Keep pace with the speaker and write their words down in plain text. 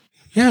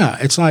Yeah,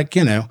 it's like,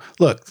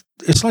 look,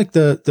 it's like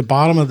the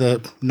bottom of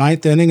the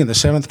ninth inning and the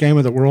seventh game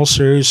of the World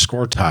Series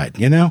score tied,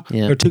 Yeah.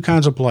 There are two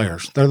kinds of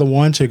players. They're the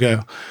ones who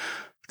go,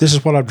 this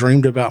is what I've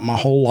dreamed about my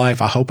whole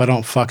life. I hope I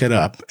don't fuck it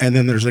up. And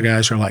then there's the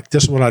guys who are like,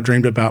 this is what I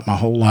dreamed about my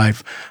whole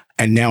life.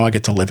 And now I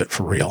get to live it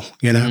for real.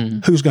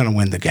 Who's going to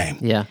win the game?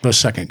 Yeah. Those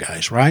second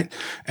guys, right?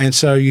 And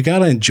so you got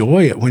to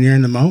enjoy it when you're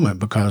in the moment,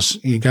 because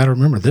you got to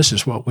remember this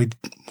is what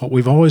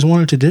we've always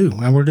wanted to do,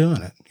 and we're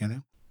doing it,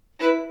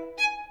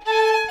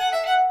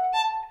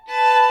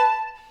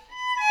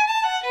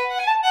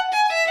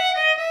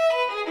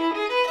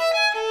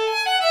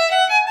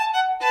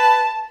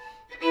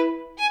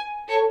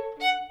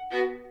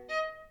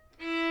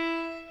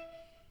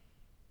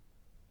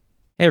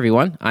 Hey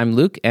everyone, I'm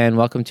Luke, and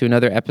welcome to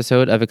another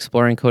episode of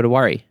Exploring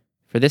Kodawari.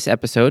 For this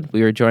episode,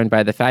 we were joined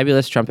by the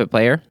fabulous trumpet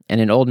player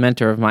and an old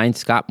mentor of mine,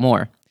 Scott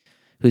Moore,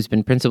 who's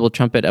been principal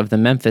trumpet of the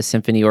Memphis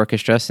Symphony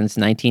Orchestra since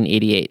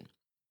 1988.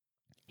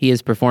 He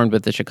has performed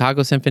with the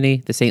Chicago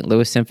Symphony, the St.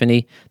 Louis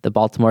Symphony, the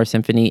Baltimore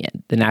Symphony,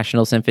 the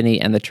National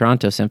Symphony, and the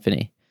Toronto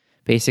Symphony.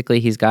 Basically,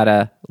 he's got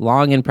a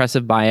long,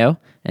 impressive bio,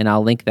 and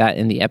I'll link that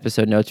in the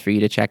episode notes for you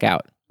to check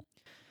out.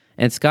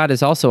 And Scott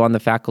is also on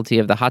the faculty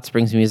of the Hot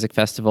Springs Music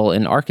Festival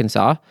in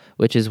Arkansas,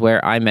 which is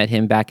where I met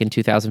him back in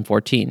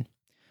 2014.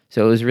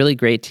 So it was really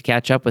great to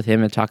catch up with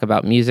him and talk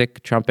about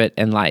music, trumpet,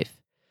 and life.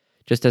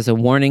 Just as a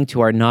warning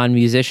to our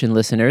non-musician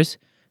listeners,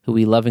 who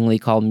we lovingly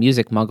call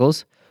music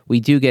muggles, we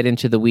do get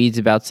into the weeds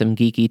about some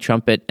geeky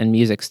trumpet and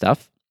music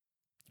stuff.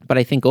 But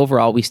I think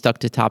overall we stuck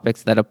to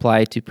topics that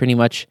apply to pretty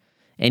much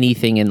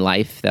anything in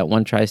life that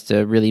one tries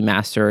to really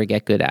master or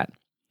get good at.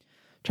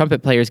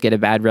 Trumpet players get a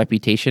bad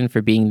reputation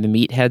for being the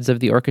meatheads of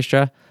the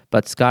orchestra,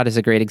 but Scott is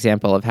a great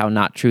example of how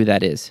not true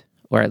that is,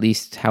 or at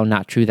least how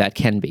not true that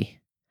can be.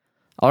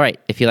 All right,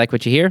 if you like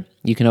what you hear,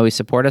 you can always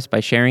support us by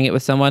sharing it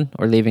with someone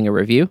or leaving a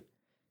review.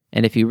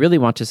 And if you really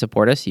want to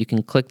support us, you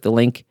can click the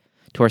link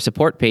to our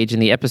support page in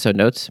the episode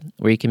notes,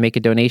 where you can make a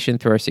donation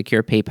through our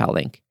secure PayPal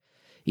link.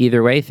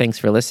 Either way, thanks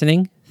for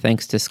listening.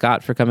 Thanks to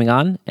Scott for coming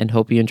on, and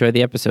hope you enjoy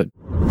the episode.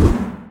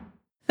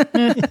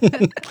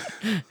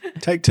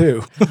 Take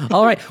two.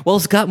 All right. Well,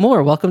 Scott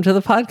Moore, welcome to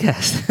the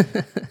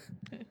podcast.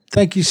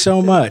 Thank you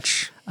so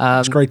much.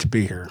 It's great to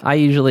be here. I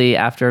usually,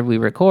 after we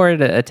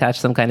record,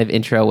 attach some kind of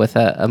intro with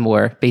a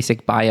more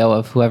basic bio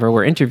of whoever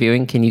we're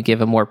interviewing. Can you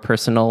give a more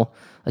personal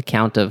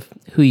account of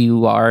who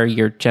you are,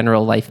 your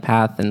general life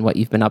path, and what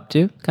you've been up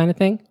to, kind of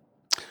thing?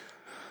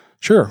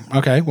 Sure.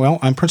 Okay. Well,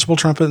 I'm principal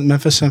trumpet at the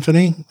Memphis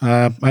Symphony.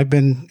 I've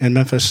been in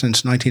Memphis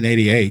since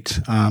 1988.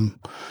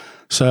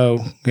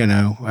 So,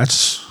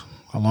 that's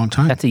a long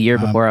time. That's a year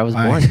before I was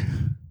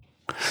born.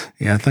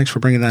 Yeah, thanks for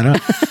bringing that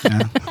up.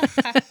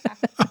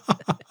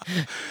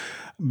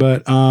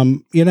 But,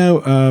 I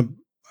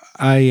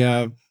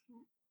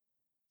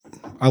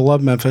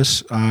love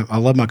Memphis. I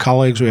love my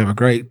colleagues. We have a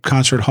great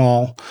concert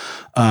hall.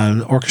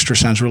 The orchestra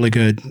sounds really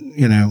good.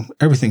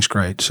 Everything's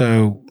great.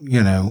 So,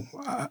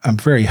 I'm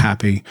very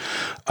happy.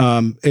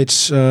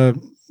 It's, when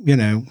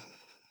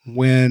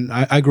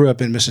I grew up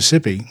in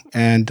Mississippi,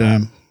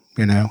 and,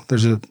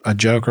 there's a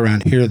joke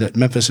around here that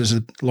Memphis is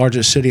the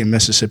largest city in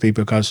Mississippi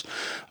because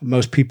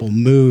most people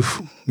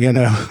move,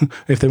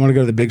 if they want to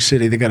go to the big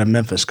city, they go to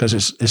Memphis because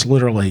it's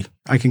literally,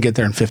 I can get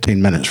there in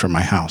 15 minutes from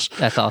my house.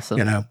 That's awesome.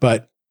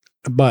 But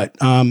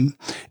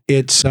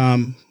it's,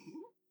 I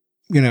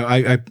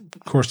of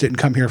course didn't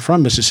come here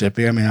from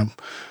Mississippi. I mean, I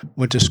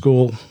went to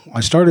school.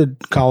 I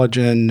started college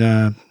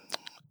in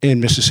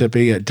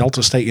Mississippi at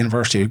Delta State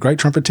University, a great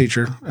trumpet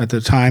teacher at the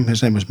time.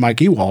 His name was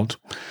Mike Ewald.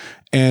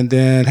 And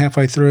then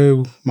halfway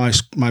through my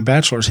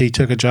bachelor's, he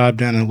took a job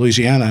down in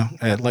Louisiana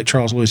at Lake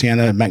Charles,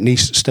 Louisiana at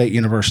McNeese State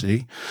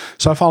University.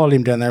 So I followed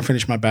him down there,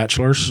 finished my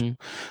bachelor's.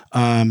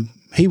 Mm-hmm.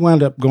 He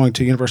wound up going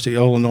to University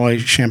of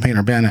Illinois,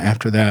 Champaign-Urbana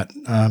after that.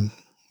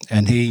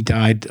 And he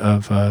died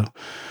of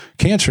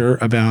cancer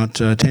about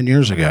 10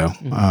 years ago.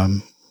 Mm-hmm.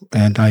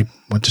 And I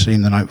went to see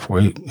him the night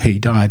before he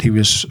died. He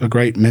was a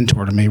great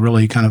mentor to me,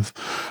 really kind of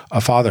a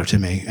father to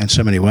me in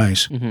so many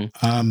ways.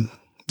 Mm-hmm.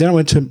 Then I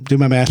went to do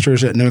my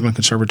master's at New England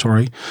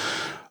Conservatory.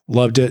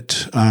 Loved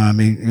it.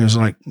 It was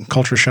like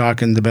culture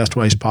shock in the best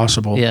ways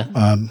possible. Yeah.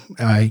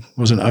 I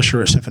was an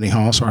usher at Symphony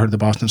Hall, so I heard the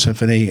Boston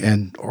Symphony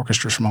and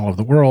orchestras from all over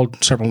the world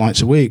several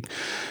nights a week.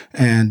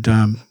 And,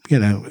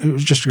 it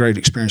was just a great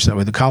experience that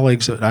way. The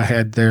colleagues that I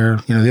had there,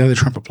 the other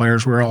trumpet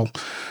players were all,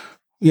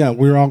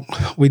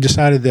 we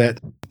decided that,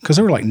 because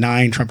there were like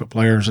 9 trumpet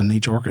players in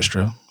each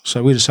orchestra.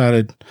 So we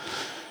decided,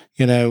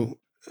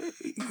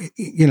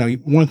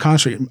 one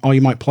concert, all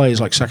you might play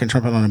is like second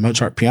trumpet on a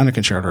Mozart piano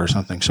concerto or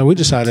something. So we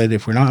decided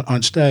if we're not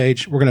on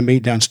stage, we're going to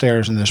meet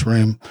downstairs in this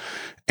room,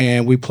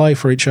 and we play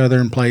for each other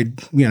and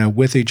played,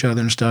 with each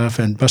other and stuff,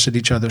 and busted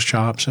each other's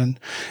chops. And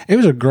it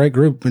was a great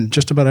group, and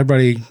just about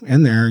everybody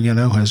in there,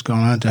 has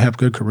gone on to have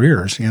good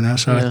careers, So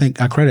yeah. I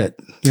think I credit,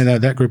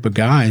 that group of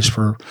guys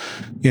for,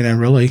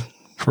 really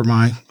for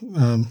my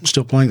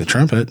still playing the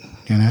trumpet,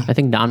 I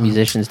think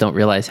non-musicians don't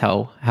realize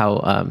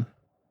how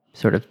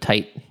sort of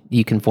tight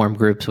you can form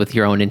groups with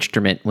your own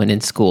instrument when in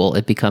school.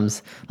 It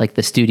becomes like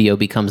the studio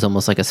becomes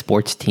almost like a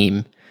sports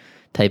team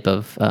type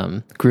of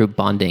group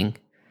bonding.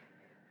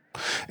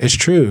 It's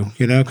true,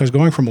 because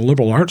going from a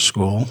liberal arts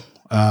school,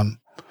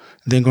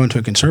 then going to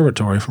a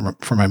conservatory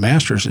for my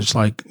master's, it's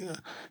like,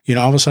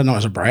 all of a sudden I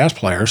was a brass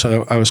player.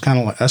 So I was kind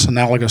of like, that's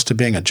analogous to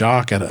being a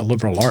jock at a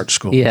liberal arts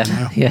school.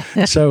 Yeah.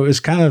 Yeah. So it's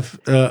kind of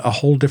a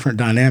whole different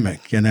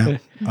dynamic,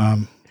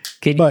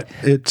 but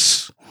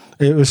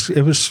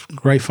it was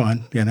great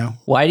fun,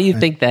 Why do you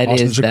think that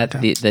Austin's is that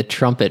the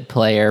trumpet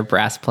player,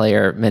 brass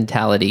player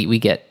mentality, we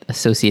get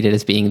associated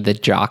as being the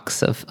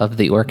jocks of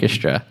the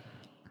orchestra?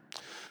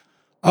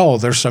 Oh,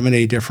 there's so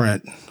many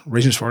different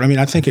reasons for it. I mean,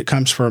 I think it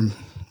comes from,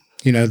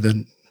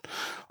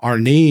 our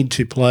need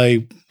to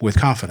play with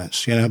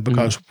confidence,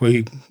 because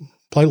we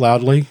play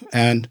loudly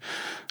and,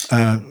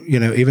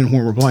 even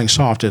when we're playing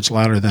soft, it's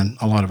louder than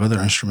a lot of other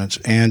instruments.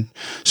 And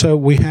so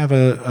we have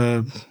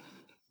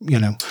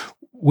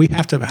we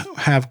have to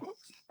have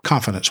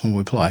confidence when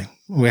we play.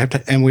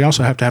 And we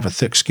also have to have a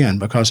thick skin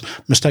because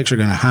mistakes are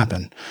going to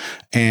happen.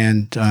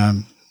 And,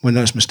 when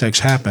those mistakes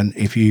happen,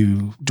 if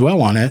you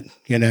dwell on it,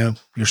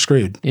 you're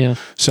screwed. Yeah.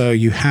 So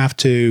you have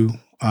to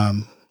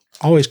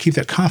always keep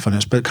that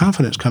confidence, but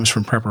confidence comes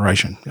from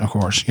preparation, of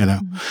course,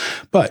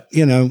 But,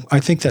 I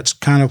think that's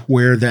kind of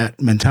where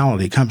that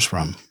mentality comes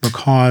from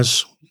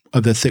because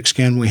of the thick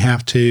skin we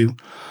have to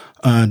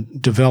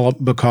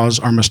develop because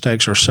our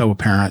mistakes are so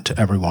apparent to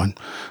everyone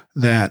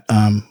that,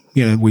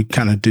 we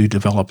kind of do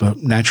develop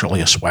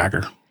naturally a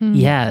swagger.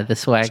 Yeah, the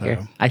swagger.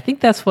 So, I think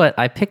that's what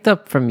I picked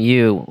up from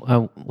you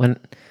when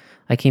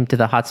I came to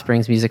the Hot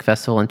Springs Music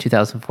Festival in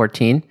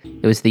 2014.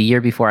 It was the year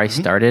before I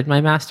started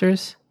my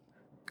master's,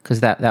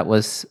 because that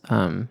was,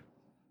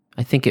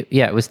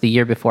 it was the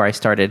year before I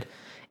started.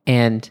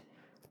 And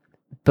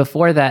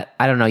before that,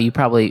 I don't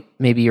know,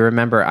 maybe you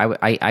remember,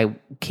 I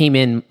came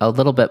in a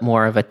little bit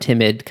more of a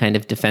timid kind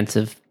of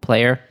defensive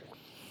player.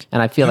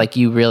 And I feel like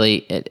you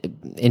really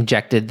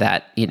injected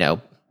that, you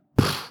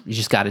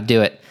just got to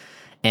do it.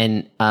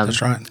 And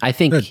that's right. I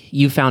think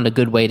you found a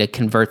good way to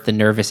convert the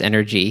nervous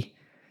energy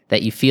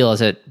that you feel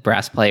as a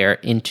brass player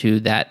into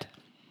that,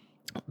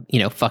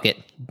 fuck it,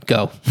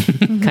 go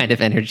kind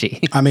of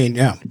energy. I mean,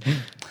 yeah.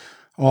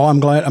 Well, I'm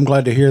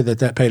glad to hear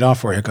that paid off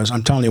for you because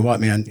I'm telling you what,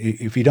 man,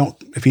 if you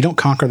don't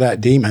conquer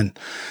that demon,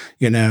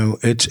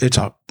 it's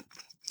a,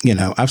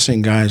 I've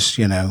seen guys,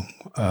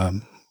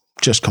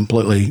 just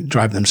completely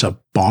drive themselves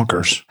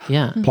bonkers.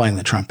 Yeah. Playing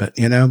the trumpet,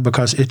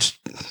 because it's,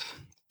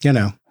 you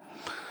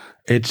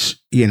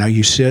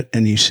sit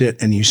and you sit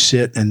and you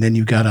sit and then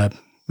you gotta,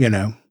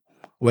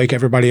 wake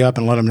everybody up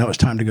and let them know it's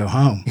time to go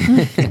home.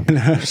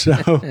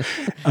 So,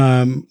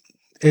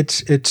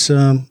 it's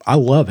I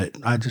love it.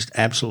 I just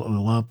absolutely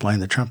love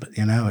playing the trumpet.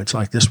 It's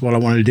like this is what I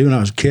wanted to do when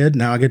I was a kid.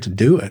 Now I get to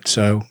do it.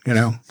 So,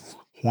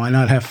 why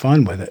not have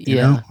fun with it? You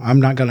know, I'm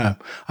not gonna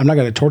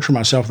torture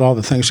myself with all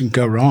the things that can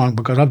go wrong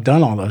because I've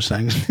done all those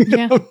things.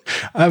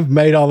 I've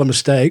made all the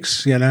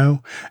mistakes, and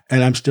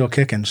I'm still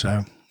kicking.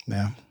 So,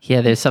 yeah.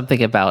 Yeah, there's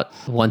something about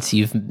once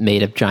you've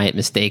made a giant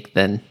mistake,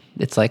 then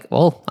it's like,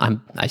 well,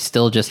 I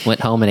still just went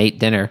home and ate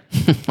dinner.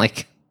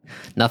 Like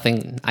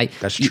nothing.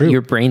 That's true.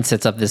 Your brain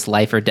sets up this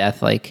life or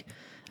death. Like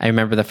I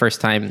remember the first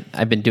time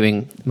I've been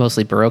doing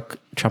mostly Baroque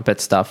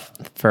trumpet stuff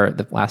for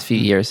the last few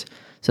years.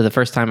 So the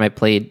first time I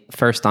played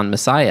first on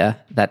Messiah,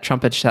 that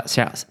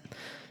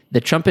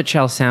the trumpet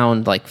shall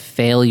sound like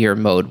failure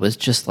mode was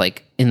just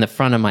like in the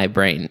front of my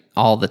brain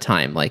all the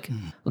time. Like,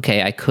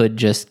 okay, I could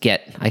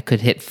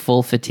hit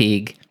full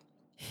fatigue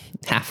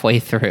halfway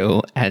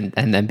through and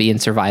then be in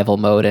survival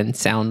mode and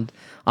sound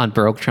on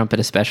Baroque trumpet,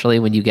 especially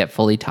when you get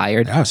fully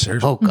tired. Yeah,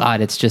 seriously. Oh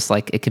God, it's just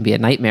like, it can be a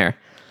nightmare.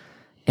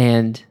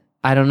 And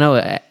I don't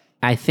know,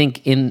 I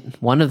think in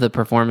one of the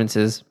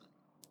performances,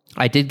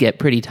 I did get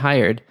pretty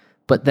tired,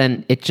 but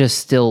then it just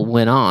still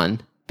went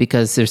on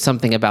because there's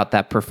something about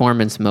that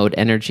performance mode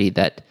energy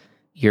that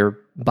your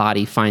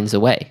body finds a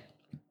way.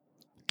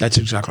 That's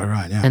exactly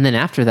right, yeah. And then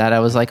after that, I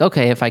was like,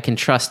 okay, if I can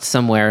trust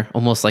somewhere,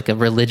 almost like a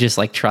religious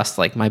like trust,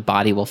 like my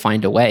body will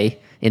find a way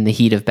in the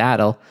heat of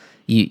battle,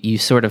 you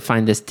sort of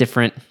find this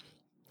different,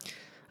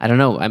 I don't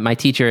know, my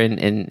teacher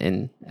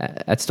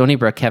at Stony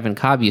Brook, Kevin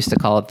Cobb, used to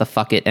call it the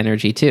fuck it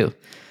energy too.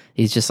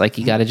 He's just like,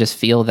 you got to just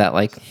feel that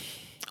like,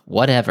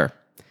 whatever.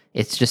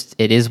 It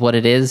is what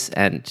it is,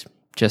 and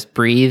just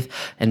breathe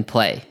and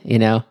play,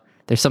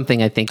 There's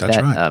something I think that's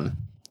that right.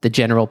 The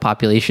general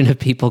population of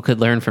people could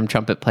learn from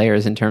trumpet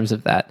players in terms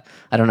of that.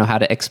 I don't know how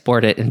to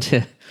export it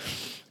into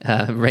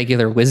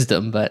regular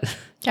wisdom, but...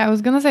 Yeah, I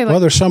was going to say...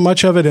 Well, there's so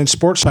much of it in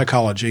sports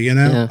psychology,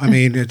 Yeah. I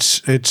mean,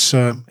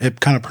 it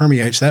kind of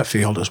permeates that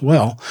field as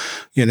well,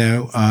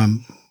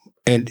 and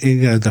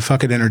the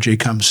fuck it energy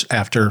comes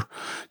after,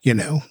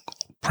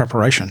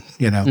 preparation,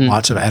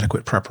 lots of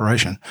adequate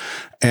preparation.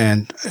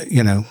 And,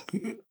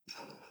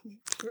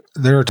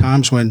 there are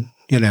times when,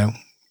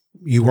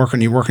 you work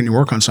and you work and you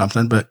work on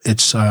something, but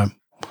it's,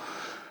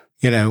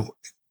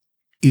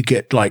 you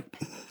get like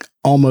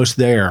almost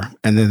there.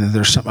 And then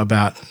there's something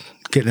about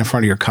getting in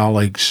front of your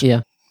colleagues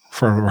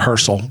for a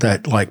rehearsal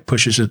that like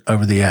pushes it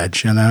over the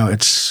edge.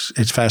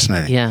 It's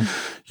fascinating.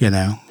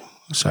 Yeah.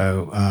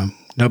 So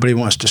nobody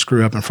wants to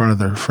screw up in front of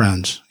their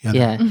friends. You know?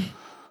 Yeah.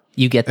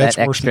 You get that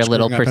extra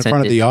little percentage. In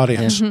front of the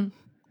audience. Yeah.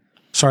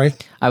 Sorry?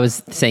 I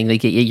was saying,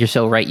 like, you're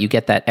so right. You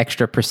get that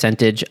extra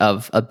percentage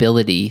of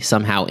ability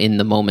somehow in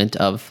the moment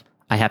of,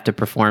 I have to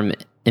perform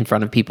in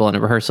front of people in a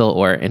rehearsal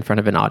or in front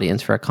of an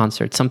audience for a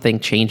concert. Something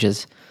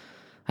changes.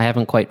 I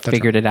haven't quite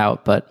figured it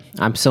out, but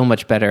I'm so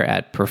much better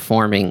at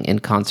performing in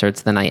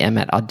concerts than I am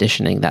at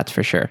auditioning, that's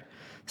for sure.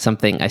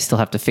 Something I still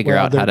have to figure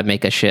out how to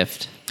make a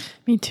shift.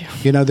 Me too.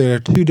 You know, there are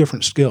two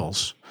different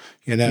skills,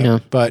 you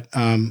know, but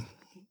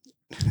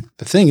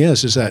the thing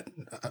is that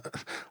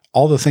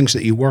all the things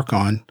that you work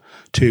on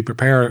to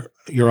prepare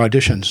your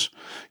auditions,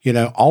 you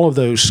know, all of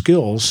those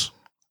skills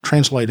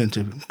translate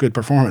into good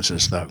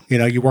performances, though. You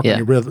know, you work on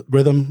your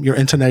rhythm, your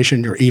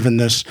intonation, your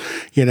evenness,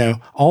 you know,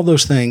 all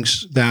those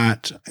things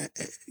that,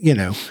 you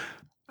know,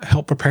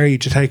 help prepare you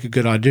to take a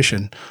good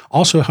audition,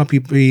 also help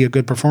you be a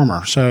good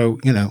performer. So,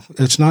 you know,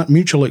 it's not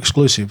mutually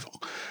exclusive,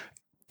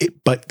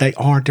 but they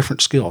are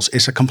different skills.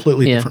 It's a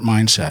completely different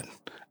mindset.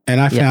 And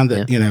I found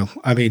that, you know,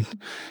 I mean,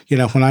 you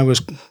know, when I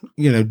was,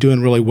 you know,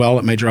 doing really well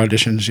at major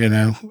auditions, you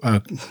know,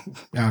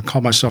 I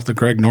called myself the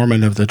Greg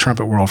Norman of the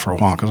trumpet world for a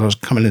while because I was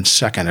coming in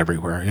second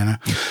everywhere, you know.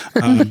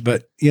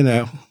 But, you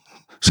know,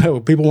 so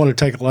people want to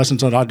take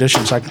lessons on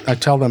auditions. I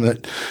tell them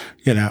that,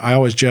 you know, I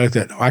always joke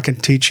that I can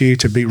teach you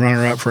to be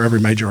runner-up for every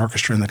major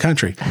orchestra in the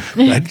country.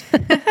 But,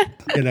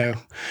 you know,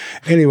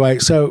 anyway,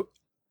 so,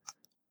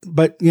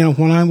 but, you know,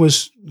 when I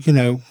was, you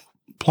know,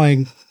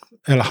 playing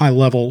at a high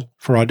level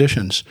for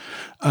auditions,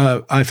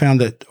 I found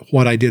that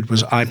what I did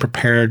was I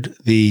prepared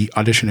the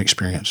audition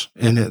experience,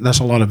 and that's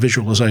a lot of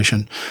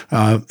visualization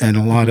and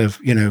a lot of,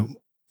 you know,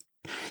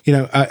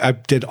 I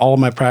did all of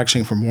my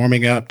practicing from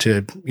warming up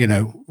to, you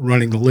know,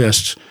 running the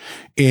lists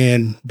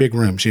in big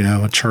rooms, you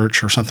know, a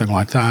church or something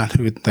like that.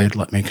 They'd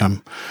let me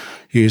come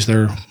use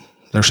their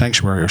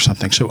sanctuary or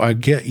something. So I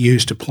get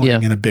used to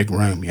playing in a big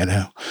room, you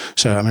know.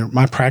 So, I mean,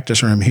 my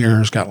practice room here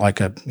has got like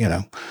a, you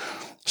know,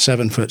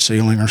 7-foot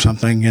ceiling or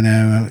something, you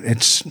know.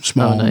 It's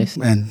small. Oh, nice.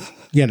 And,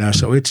 you know,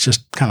 so it's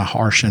just kind of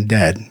harsh and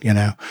dead, you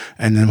know.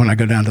 And then when I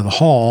go down to the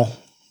hall,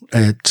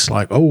 it's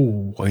like,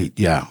 oh, wait,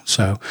 yeah.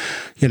 So,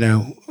 you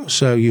know,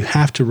 so you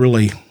have to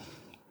really,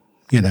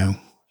 you know,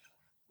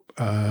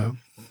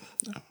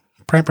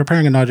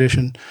 preparing an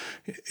audition,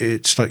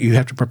 it's like you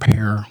have to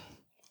prepare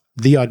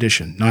the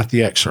audition, not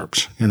the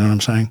excerpts. You know what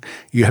I'm saying?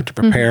 You have to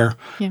prepare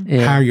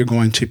how you're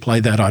going to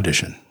play that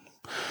audition.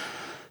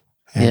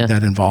 And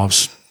that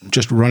involves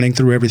just running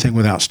through everything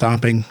without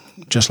stopping,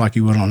 just like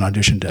you would on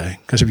audition day.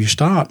 Because if you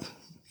stop,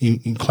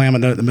 you clam a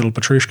note in the middle of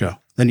Petrushka,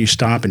 then you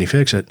stop and you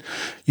fix it,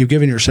 you've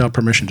given yourself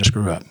permission to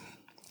screw up.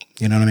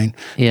 You know what I mean?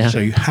 Yeah. So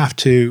you have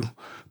to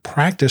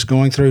practice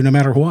going through no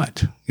matter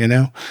what, you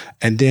know?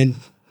 And then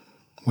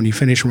when you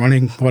finish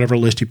running whatever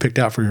list you picked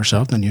out for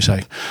yourself, then you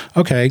say,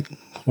 okay,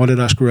 what did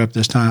I screw up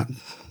this time?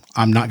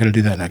 I'm not going to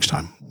do that next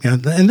time. You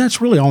know, and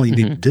that's really all you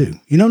need to do.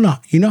 You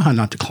know how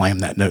not to clam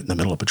that note in the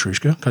middle of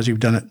Petrushka because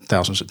you've done it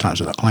thousands of times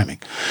without clamming.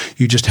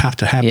 You just have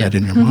to have that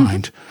in your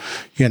mind,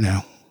 you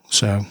know.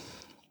 So,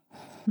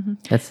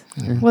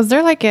 was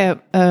there like a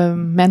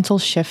mental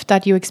shift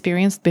that you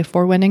experienced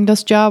before winning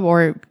this job,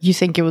 or you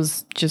think it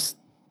was just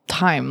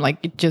time, like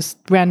it just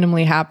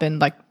randomly happened,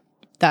 like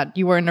that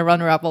you were in a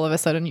runner-up all of a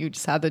sudden you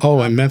just had the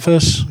job? In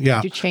Memphis?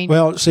 Yeah. You changed?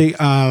 Well, see,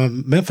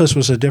 Memphis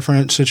was a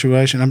different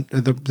situation.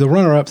 The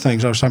runner-up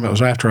things I was talking about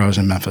was after I was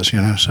in Memphis,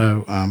 you know,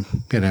 so,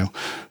 you know,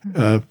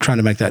 trying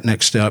to make that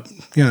next step,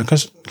 you know,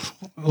 because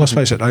let's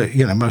face it,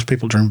 you know, most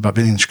people dream about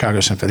being in the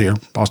Chicago Symphony or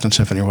Boston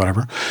Symphony or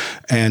whatever.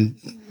 And,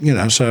 you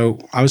know, so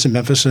I was in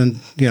Memphis and,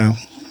 you know,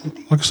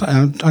 like I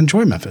said, I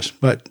enjoy Memphis,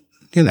 but,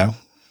 you know,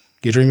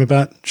 you dream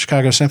about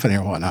Chicago Symphony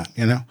or whatnot,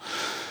 you know?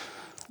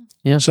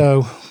 Yeah.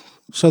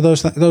 So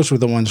those were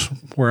the ones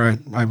where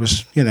I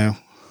was, you know,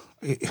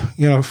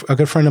 a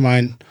good friend of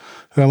mine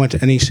who I went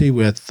to NEC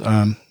with,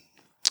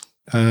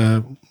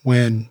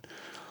 when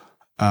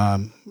I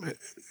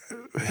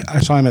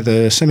saw him at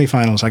the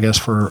semifinals, I guess,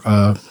 for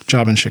a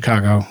job in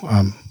Chicago,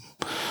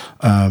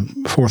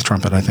 fourth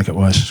trumpet, I think it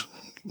was,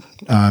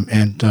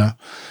 and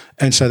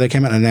so they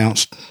came out and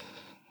announced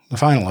the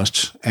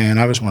finalists, and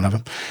I was one of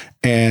them,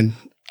 and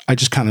I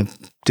just kind of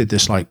did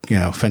this, like, you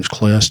know, fist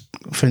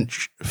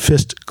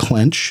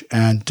clench,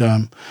 and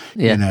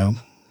you know,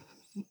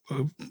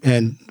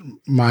 and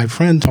my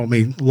friend told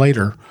me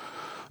later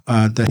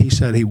that he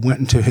said he went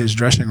into his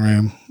dressing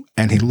room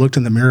and he looked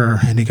in the mirror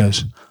and he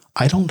goes,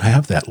 I don't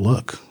have that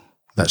look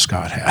that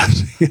Scott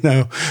has, you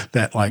know,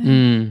 that like,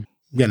 you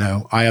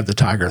know, I have the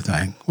tiger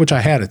thing, which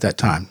I had at that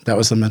time. That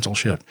was the mental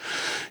shift,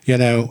 you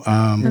know.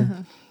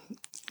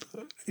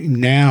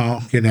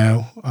 Now, you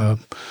know, I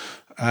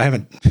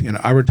haven't, you know,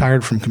 I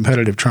retired from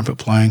competitive trumpet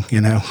playing,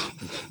 you know,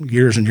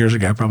 years and years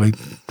ago, probably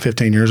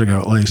 15 years ago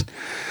at least,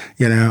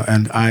 you know,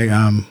 and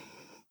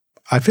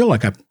I feel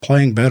like I'm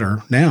playing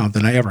better now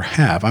than I ever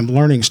have. I'm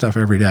learning stuff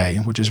every day,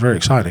 which is very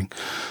exciting.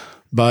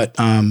 But,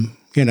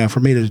 you know,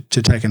 for me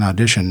to take an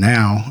audition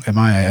now at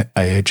my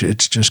age,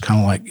 it's just kind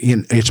of like, you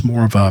know, it's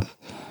more of a,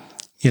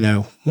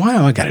 why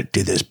do I got to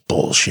do this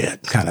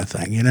bullshit kind of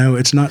thing?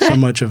 It's not so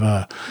much of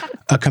a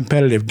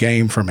competitive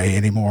game for me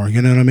anymore.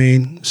 You know what I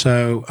mean?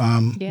 So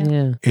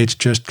it's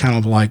just kind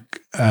of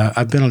like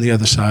I've been on the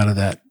other side of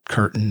that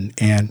curtain,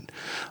 and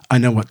I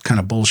know what kind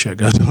of bullshit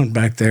goes on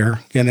back there.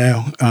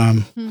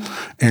 And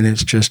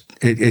it's just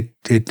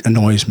it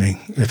annoys me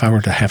if I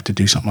were to have to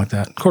do something like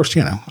that. Of course,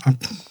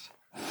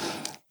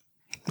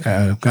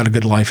 I've got a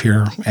good life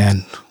here,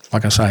 and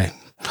like I say,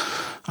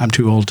 I'm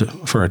too old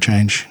for a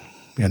change.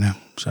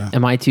 So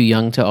am I too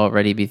young to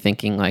already be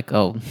thinking like,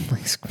 oh,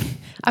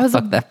 I was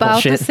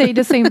about to say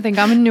the same thing.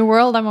 I'm in a new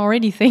world. I'm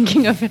already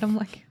thinking of it. I'm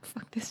like,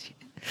 fuck this shit.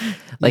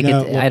 Like,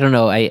 I don't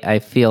know. I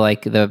feel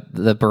like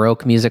the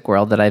Baroque music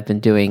world that I've been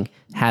doing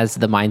has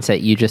the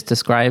mindset you just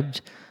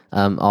described,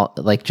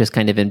 like just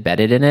kind of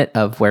embedded in it,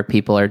 of where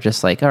people are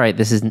just like, all right,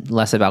 this is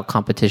less about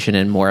competition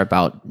and more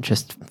about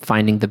just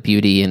finding the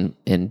beauty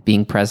and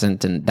being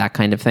present and that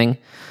kind of thing.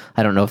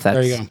 I don't know if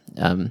that's, there you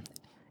go.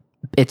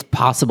 It's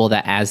possible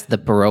that as the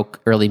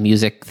Baroque early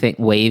music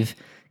wave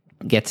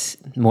gets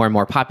more and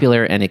more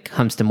popular and it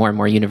comes to more and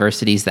more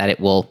universities, that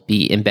it will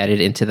be embedded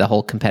into the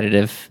whole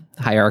competitive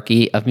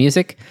hierarchy of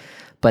music.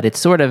 But it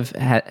sort of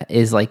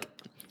is like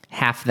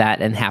half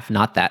that and half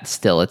not that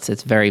still. It's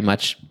very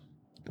much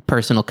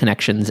personal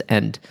connections,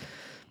 and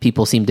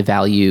people seem to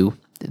value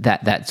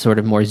that sort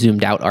of more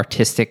zoomed out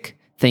artistic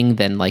thing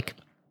than like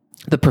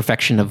the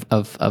perfection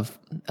of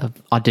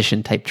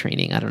audition type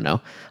training. I don't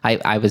know.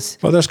 I was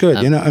well. That's good.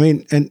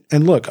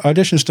 And look,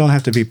 auditions don't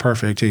have to be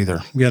perfect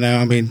either.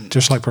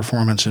 Just like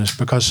performances,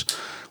 because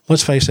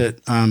let's face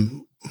it.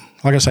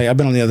 Like I say, I've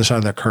been on the other side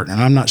of that curtain,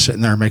 and I'm not sitting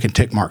there making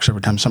tick marks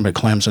every time somebody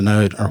clams a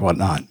note or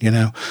whatnot.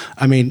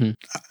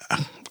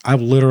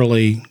 I've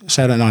literally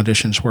sat in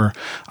auditions where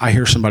I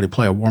hear somebody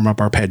play a warm-up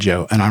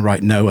arpeggio, and I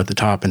write no at the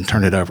top and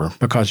turn it over,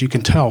 because you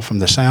can tell from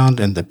the sound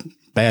and the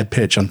bad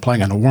pitch on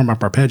playing on a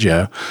warm-up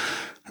arpeggio,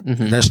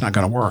 that's not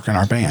going to work in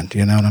our band.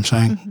 You know what I'm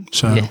saying?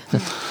 So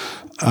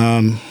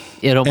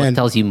it almost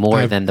tells you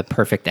more than the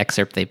perfect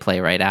excerpt they play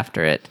right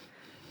after it.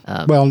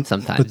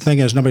 Sometimes the thing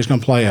is, nobody's going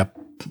to play a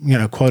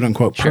quote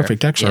unquote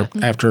perfect excerpt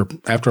after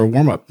a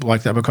warm-up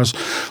like that, because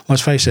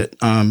let's face it,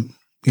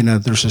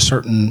 there's a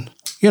certain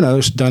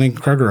this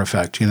Dunning-Kruger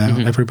effect.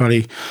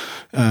 Everybody,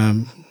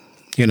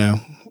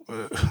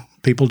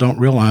 people don't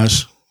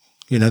realize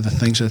the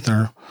things that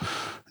they're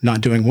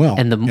not doing well.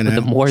 And the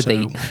more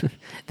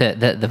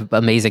the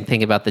amazing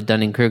thing about the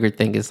Dunning-Kruger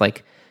thing is,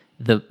 like,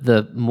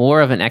 the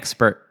more of an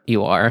expert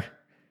you are,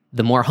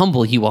 the more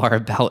humble you are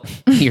about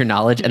your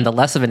knowledge, and the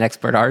less of an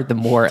expert are, the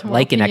more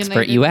like an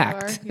expert you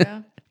act.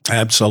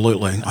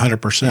 Absolutely,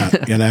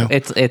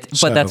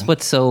 100%. But that's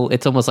what's so.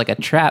 It's almost like a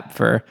trap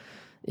for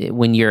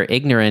when you're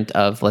ignorant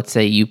of. Let's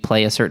say you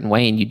play a certain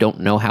way and you don't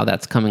know how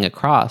that's coming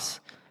across.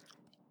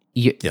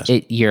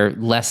 You're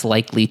less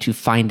likely to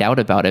find out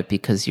about it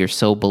because you're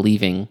so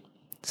believing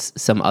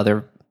some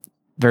other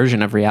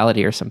version of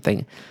reality or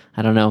something.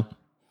 I don't know.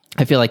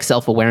 I feel like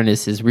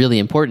self-awareness is really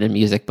important in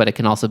music, but it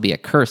can also be a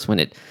curse when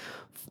it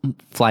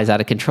flies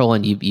out of control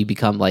and you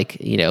become like,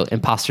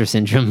 imposter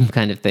syndrome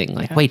kind of thing.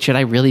 Like, wait, should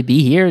I really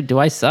be here? Do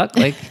I suck?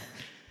 Like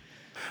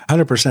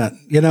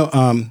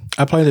 100%.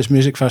 I play this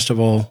music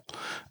festival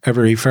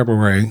every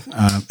February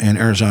in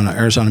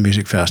Arizona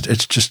Music Fest.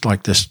 It's just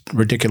like this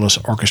ridiculous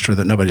orchestra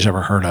that nobody's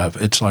ever heard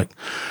of. It's like,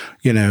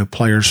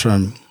 players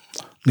from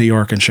New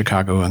York and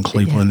Chicago and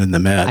Cleveland and the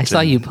Met. I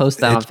saw you post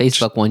that on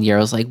Facebook one year. I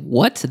was like,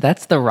 what?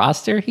 That's the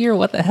roster here?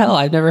 What the hell?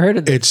 I've never heard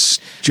of this. It's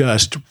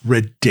just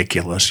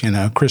ridiculous.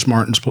 Chris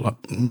Martin's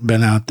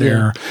been out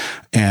there,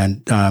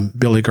 and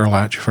Billy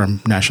Gerlach from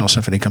National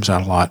Symphony comes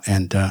out a lot.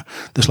 And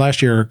this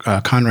last year,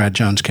 Conrad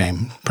Jones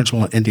came,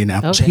 principal at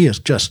Indianapolis. Okay. He is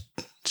just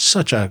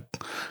such a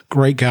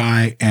great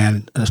guy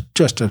and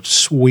just a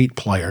sweet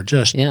player.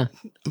 Just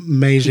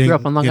amazing. He grew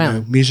up on Long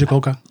Island. Musical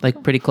guy.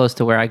 Like pretty close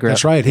to where I grew up.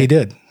 That's right. He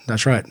did.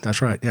 That's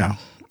right. Yeah.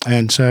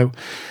 And so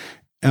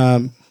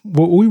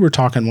we were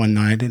talking one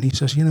night, and he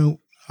says,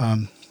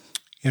 I'm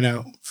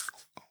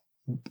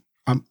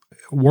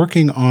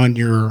working on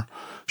your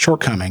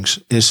shortcomings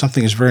is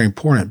something that's very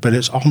important, but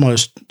it's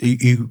almost,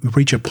 you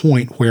reach a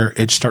point where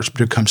it starts to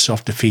become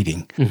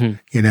self-defeating.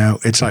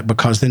 It's like,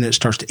 because then it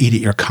starts to eat at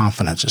your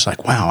confidence. It's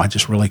like, wow, I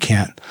just really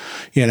can't,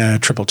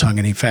 triple tongue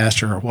any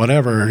faster, or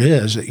whatever it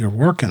is that you're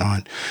working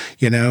on,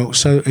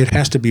 so it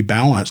has to be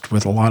balanced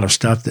with a lot of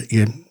stuff that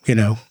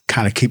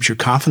kind of keeps your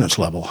confidence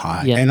level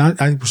high. Yeah. And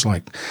I was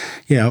like,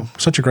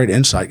 such a great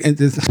insight. And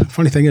the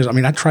funny thing is,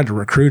 I tried to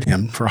recruit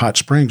him for Hot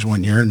Springs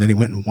one year, and then he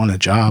went and won a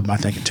job, I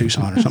think in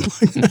Tucson or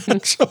something like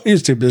that. So he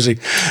was too busy.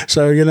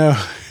 So,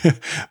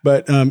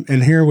 but,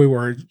 and here we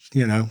were,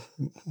 a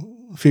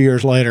few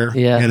years later,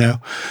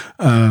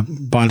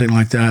 bonding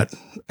like that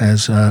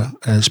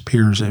as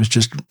peers. It was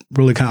just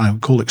really kind of a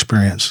cool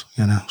experience,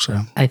 so.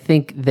 I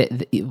think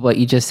that what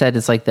you just said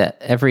is like that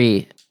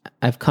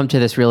I've come to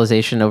this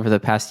realization over the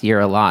past year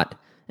a lot,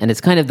 and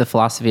it's kind of the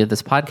philosophy of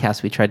this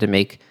podcast we tried to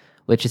make,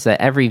 which is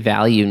that every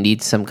value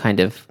needs some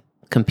kind of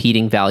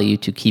competing value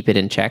to keep it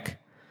in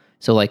check.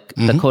 So like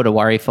the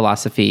Kodawari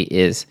philosophy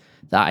is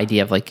the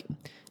idea of like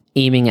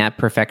aiming at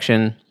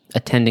perfection,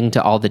 attending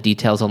to all the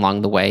details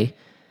along the way,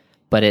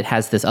 but it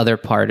has this other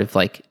part of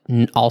like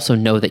also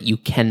know that you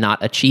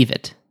cannot achieve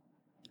it,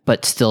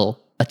 but still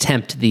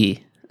attempt the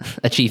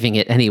achieving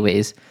it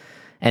anyways.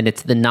 And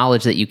it's the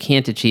knowledge that you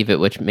can't achieve it,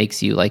 which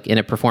makes you, like in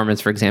a performance,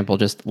 for example,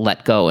 just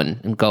let go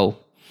and go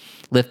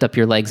lift up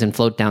your legs and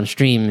float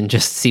downstream and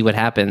just see what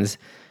happens,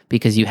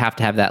 because you have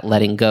to have that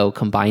letting go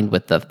combined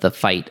with the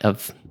fight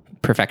of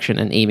perfection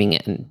and aiming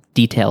and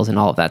details and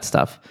all of that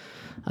stuff.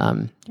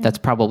 That's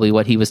probably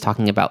what he was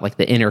talking about. Like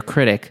the inner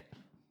critic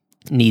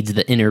needs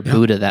the inner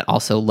Buddha that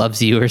also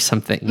loves you or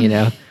something, you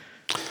know?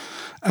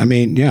 I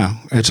mean, yeah,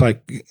 it's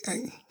like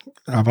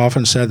I've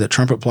often said that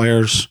trumpet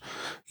players,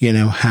 you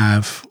know,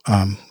 have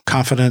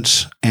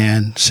confidence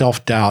and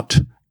self-doubt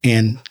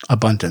in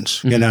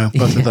abundance. You know,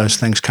 both of those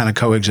things kind of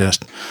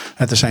coexist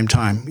at the same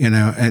time, you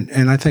know,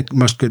 and I think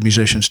most good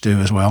musicians do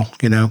as well,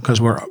 you know, because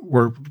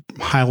we're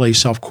highly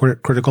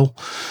self-critical.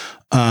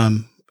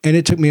 And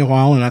it took me a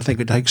while, and I think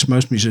it takes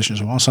most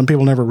musicians a while. Some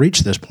people never reach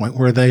this point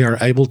where they are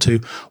able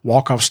to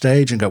walk off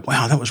stage and go,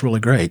 wow, that was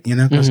really great, you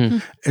know,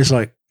 because it's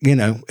like, you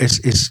know,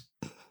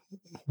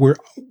 we're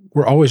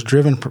always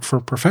driven for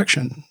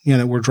perfection. You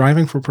know, we're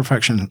driving for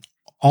perfection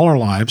all our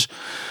lives.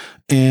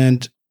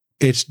 And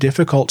it's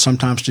difficult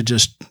sometimes to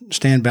just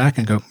stand back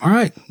and go, all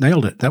right,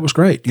 nailed it. That was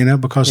great, you know,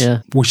 because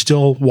we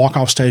still walk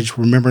off stage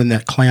remembering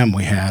that clam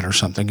we had or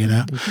something, you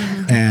know.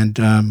 And,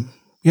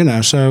 you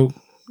know, so,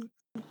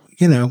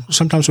 you know,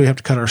 sometimes we have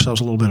to cut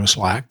ourselves a little bit of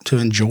slack to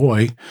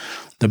enjoy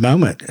the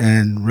moment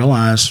and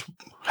realize,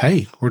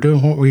 hey, we're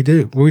doing what we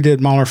do. We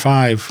did Mahler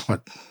 5, a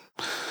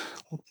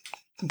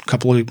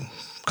couple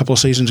of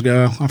seasons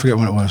ago. I forget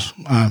when it was.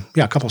 A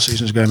couple of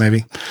seasons ago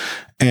maybe.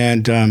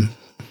 And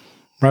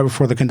right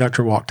before the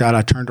conductor walked out,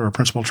 I turned to our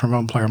principal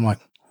trombone player. I'm like,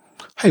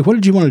 hey, what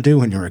did you want to do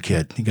when you were a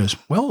kid? He goes,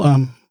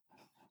 well,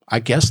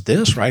 I guess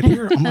this right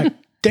here. I'm like,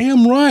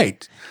 damn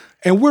right.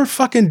 And we're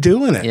fucking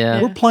doing it.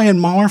 Yeah. We're playing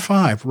Mahler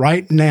 5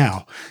 right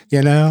now.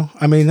 You know,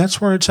 I mean, that's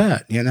where it's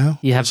at, you know?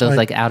 You have it's those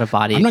like out of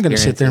body I'm not going to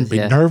sit there and be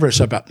nervous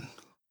about.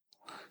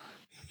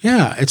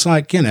 Yeah. It's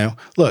like, you know,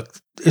 look,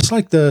 it's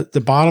like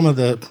the bottom of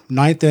the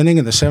 9th inning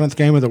and the 7th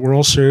game of the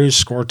World Series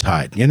score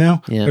tied, you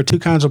know? Yeah. There are two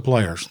kinds of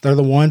players. They're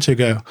the ones who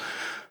go,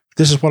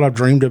 this is what I've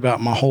dreamed about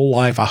my whole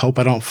life. I hope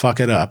I don't fuck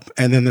it up.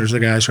 And then there's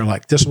the guys who are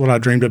like, this is what I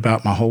dreamed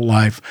about my whole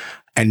life.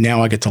 And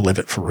now I get to live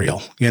it for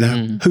real. You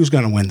know, who's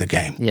going to win the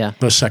game? Yeah.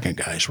 Those second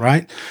guys.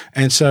 Right.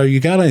 And so you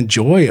got to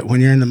enjoy it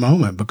when you're in the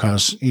moment,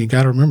 because you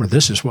got to remember,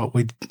 this is what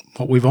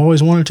we've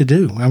always wanted to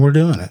do. And we're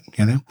doing it,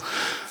 you know?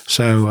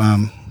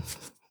 So,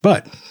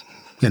 but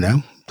you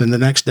know, then the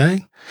next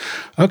day,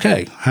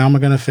 okay, how am I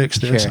going to fix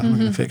this? How am I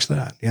going to fix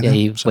that? You know? Yeah.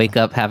 You wake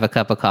up, have a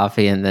cup of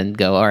coffee, and then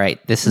go, all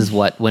right, this is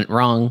what went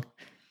wrong.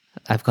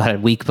 I've got a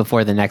week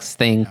before the next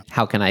thing.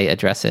 How can I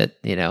address it?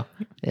 You know,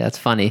 yeah, it's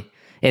funny.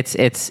 It's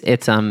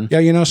yeah,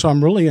 you know, so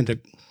I'm really into,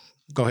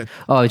 go ahead.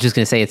 Oh, I was just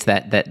going to say, it's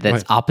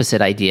that's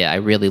opposite idea I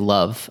really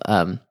love.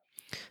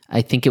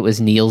 I think it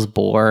was Niels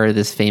Bohr,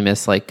 this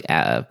famous like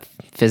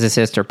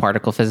physicist or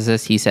particle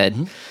physicist. He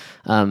said,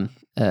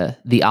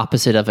 the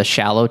opposite of a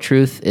shallow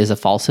truth is a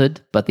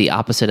falsehood, but the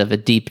opposite of a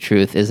deep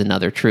truth is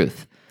another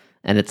truth.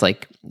 And it's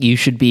like, you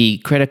should be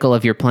critical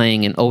of your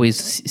playing and always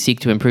seek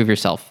to improve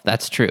yourself.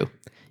 That's true.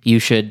 You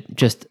should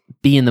just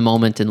be in the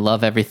moment and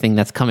love everything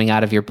that's coming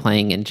out of your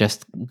playing and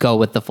just go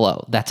with the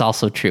flow. That's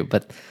also true.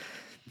 But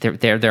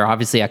they're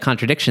obviously a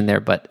contradiction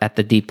there, but at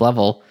the deep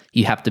level,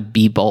 you have to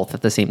be both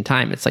at the same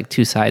time. It's like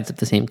two sides of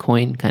the same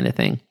coin kind of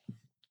thing.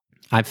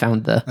 I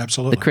found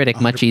the critic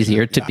much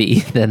easier to be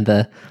than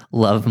the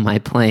love my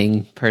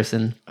playing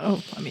person.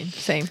 Oh, I mean,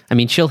 same. I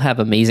mean, she'll have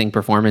amazing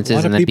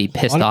performances and then be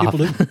pissed off.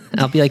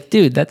 I'll be like,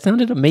 dude, that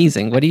sounded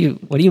amazing. What are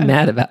you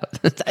mad about?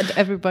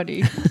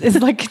 Everybody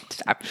is like,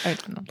 I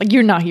don't know, like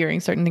you're not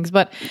hearing certain things,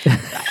 but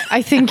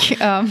I think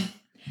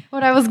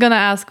what I was going to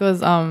ask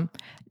was,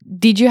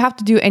 did you have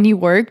to do any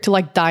work to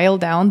like dial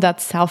down that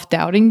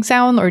self-doubting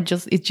sound, or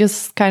it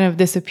just kind of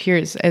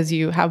disappears as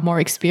you have more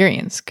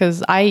experience?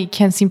 Because I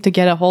can't seem to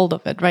get a hold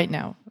of it right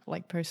now.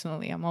 Like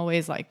personally, I'm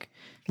always like,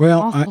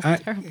 well,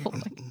 terrible.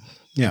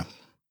 Yeah.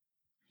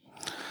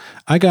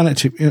 I got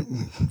into,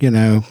 you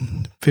know,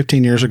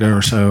 15 years ago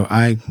or so,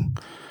 I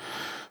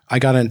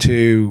got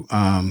into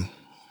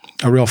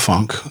a real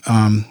funk.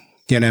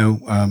 You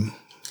know,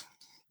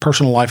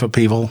 personal life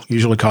upheaval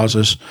usually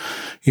causes,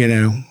 you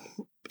know,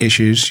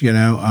 issues, you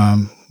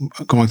know,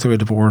 going through a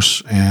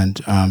divorce.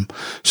 And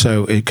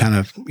so it kind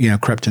of, you know,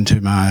 crept into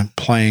my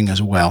playing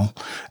as well.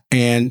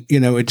 And, you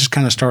know, it just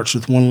kind of starts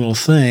with one little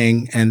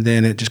thing, and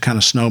then it just kind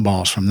of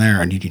snowballs from there.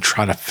 And you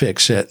try to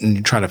fix it,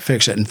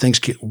 and things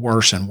get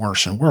worse and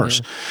worse and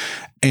worse.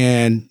 Yeah.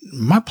 And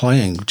my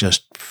playing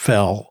just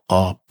fell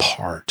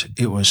apart.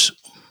 It was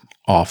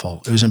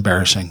awful. It was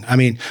embarrassing. I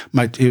mean,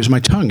 it was my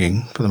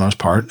tonguing for the most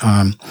part.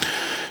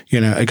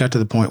 You know, it got to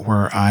the point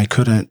where I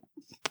couldn't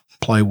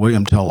play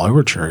William Tell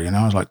Overture.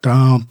 I was like,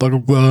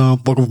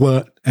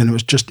 and it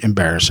was just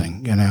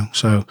embarrassing.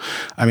 So,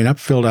 I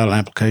filled out an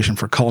application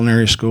for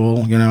culinary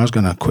school. I was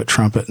going to quit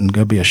trumpet and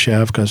go be a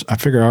chef because I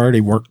figured I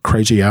already worked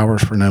crazy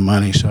hours for no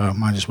money, so I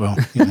might as well,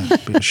 be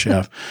a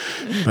chef.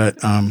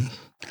 But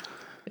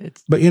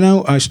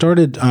I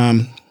started.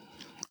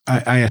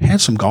 I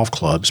had some golf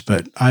clubs,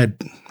 but I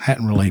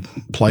hadn't really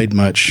played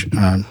much.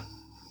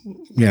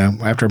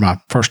 After my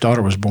first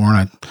daughter was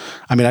born,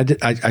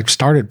 I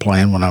started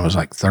playing when I was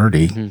like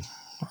 30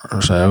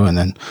 or so, and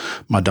then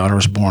my daughter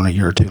was born a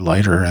year or two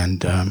later,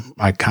 and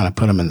I kind of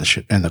put them in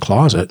the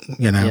closet,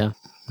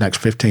 next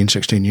 15,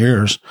 16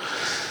 years.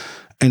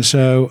 And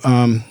so,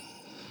 I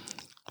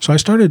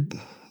decided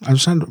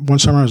one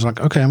summer, I was like,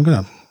 okay, I'm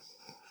going to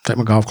take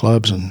my golf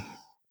clubs and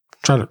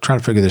try to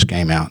figure this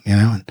game out,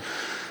 And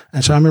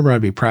so I remember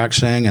I'd be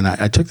practicing, and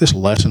I took this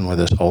lesson with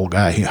this old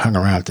guy. He hung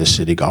around at this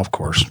city golf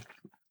course.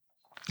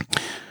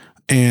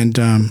 And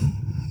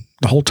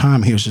the whole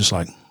time he was just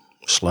like,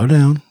 slow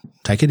down,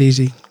 take it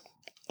easy,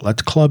 let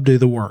the club do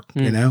the work,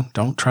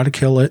 don't try to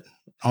kill it,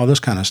 all this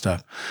kind of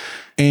stuff.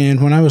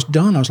 And when I was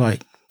done, I was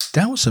like,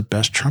 that was the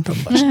best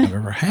trumpet lesson I've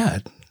ever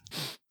had.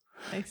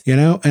 Nice.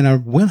 And I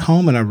went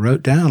home and I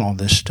wrote down all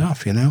this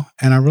stuff, and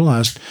I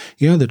realized,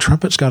 the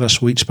trumpet's got a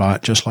sweet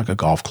spot just like a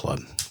golf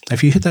club.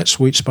 If you hit that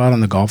sweet spot on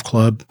the golf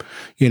club,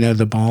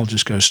 the ball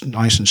just goes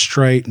nice and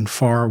straight and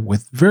far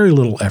with very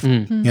little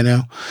effort,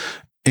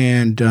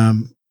 And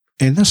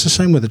that's the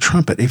same with the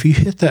trumpet. If you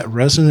hit that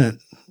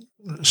resonant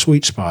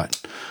sweet spot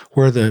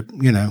where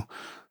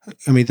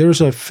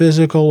there's a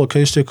physical,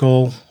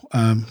 acoustical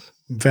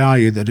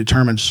value that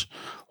determines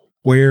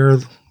where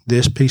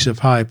this piece of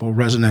pipe will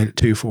resonate at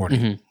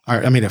 240. Or,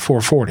 at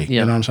 440. You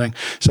know what I'm saying?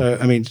 So,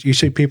 you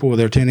see people with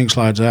their tuning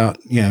slides out,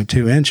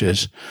 2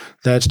 inches.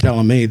 That's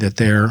telling me that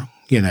they're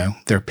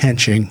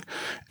pinching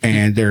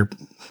and they're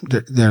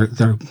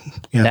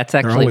that's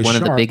actually one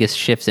of the biggest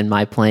shifts in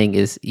my playing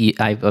is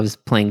I was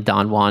playing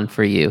Don Juan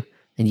for you,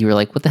 and you were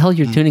like, what the hell is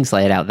your tuning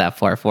slide out that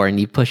far for? And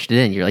you pushed it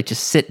in. You're like,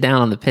 just sit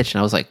down on the pitch. And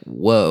I was like,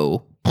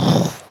 whoa.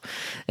 And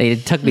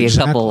it took me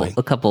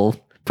a couple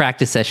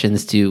practice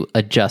sessions to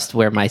adjust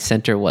where my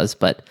center was,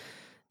 but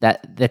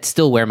that's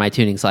still where my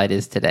tuning slide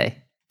is today.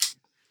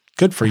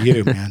 Good for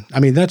you, man.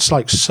 That's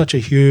like such a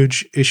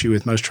huge issue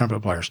with most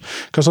trumpet players.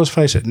 Because let's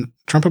face it,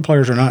 trumpet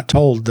players are not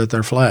told that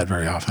they're flat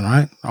very often,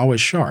 right?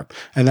 Always sharp.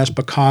 And that's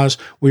because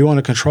we want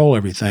to control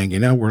everything.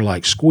 We're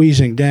like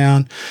squeezing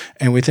down,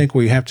 and we think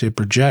we have to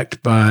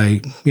project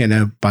by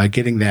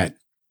getting that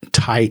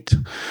tight,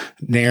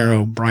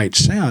 narrow, bright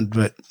sound.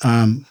 But,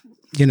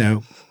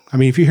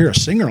 if you hear a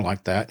singer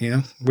like that,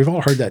 we've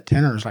all heard that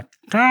tenor is like,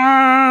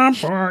 and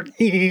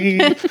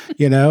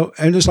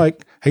it's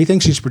like, he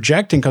thinks he's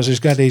projecting because he's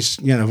got his,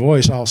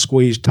 voice all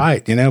squeezed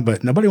tight,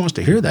 but nobody wants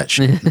to hear that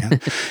shit, man.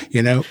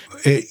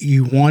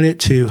 You want it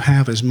to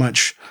have as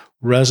much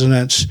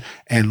resonance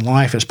and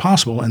life as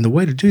possible. And the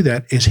way to do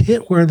that is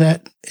hit where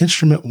that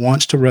instrument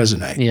wants to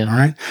resonate. Yeah. All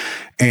right.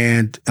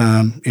 And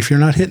if you're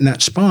not hitting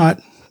that spot,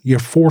 you're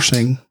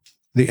forcing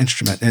the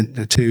instrument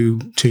and to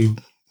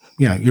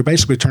you're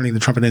basically turning the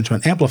trumpet into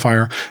an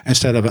amplifier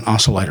instead of an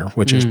oscillator,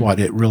 which is what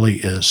it really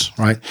is,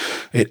 right?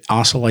 It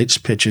oscillates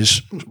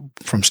pitches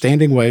from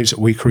standing waves that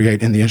we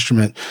create in the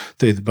instrument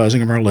through the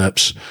buzzing of our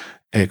lips.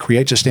 It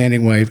creates a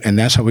standing wave, and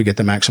that's how we get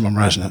the maximum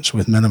resonance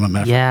with minimum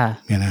effort. Yeah.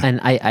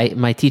 And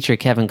my teacher,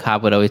 Kevin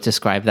Cobb, would always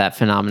describe that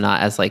phenomena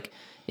as like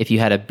if you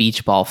had a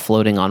beach ball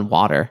floating on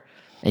water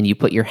and you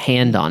put your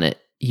hand on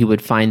it, you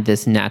would find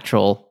this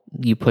natural,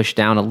 you push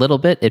down a little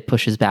bit, it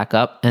pushes back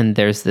up, and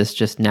there's this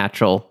just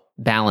natural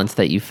balance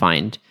that you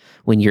find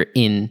when you're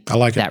in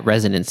that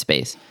resonance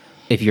space.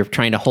 If you're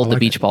trying to hold the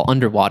beach ball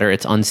underwater,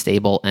 it's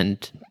unstable and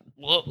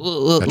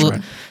that's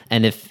right.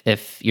 And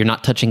if you're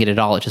not touching it at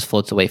all, it just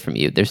floats away from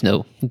you.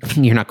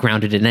 You're not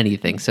grounded in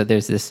anything. So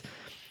there's this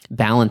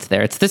balance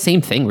there. It's the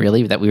same thing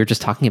really that we were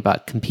just talking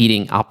about,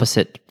 competing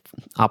opposite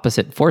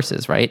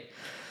forces, right?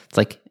 It's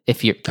like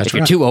if you're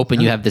too open,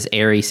 you have this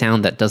airy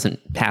sound that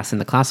doesn't pass in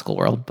the classical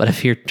world. But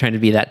if you're trying to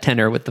be that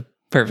tenor with the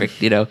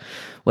perfect,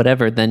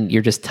 whatever, then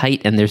you're just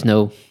tight and there's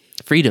no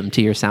freedom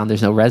to your sound.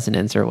 There's no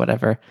resonance or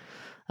whatever.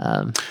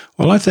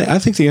 Well, I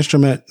think the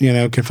instrument,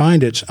 can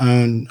find its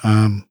own,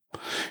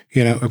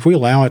 if we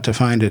allow it to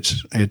find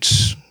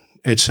its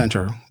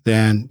center,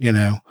 then,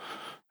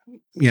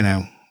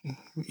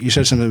 you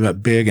said something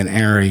about big and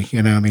airy,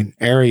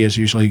 airy is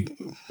usually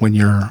when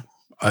you're,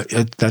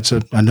 that's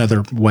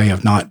another way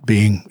of not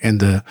being in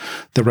the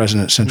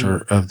resonant center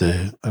of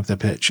the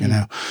pitch,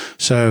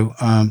 So,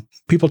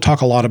 people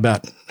talk a lot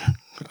about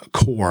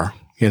core,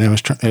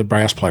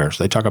 brass players.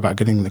 They talk about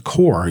getting the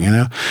core,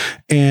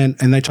 and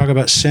they talk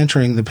about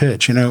centering the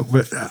pitch,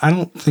 but I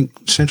don't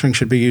think centering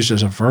should be used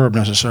as a verb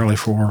necessarily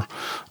for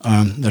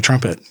the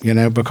trumpet,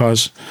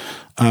 because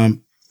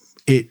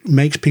it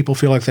makes people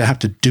feel like they have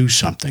to do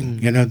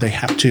something, they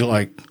have to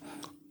like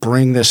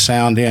bring this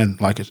sound in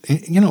like it's,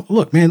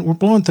 look, man, we're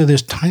blowing through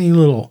this tiny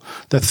little,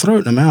 the throat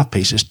and the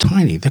mouthpiece is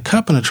tiny. The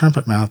cup and a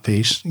trumpet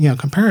mouthpiece,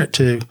 compare it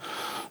to,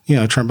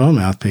 a trombone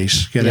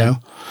mouthpiece,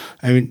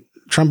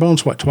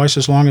 trombone's twice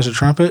as long as a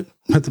trumpet,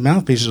 but the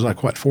mouthpiece is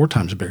 4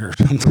 times bigger.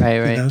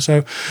 Right.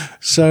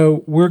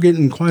 So we're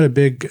getting quite a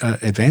big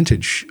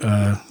advantage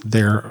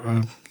there,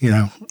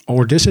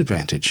 or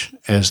disadvantage,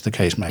 as the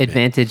case may be.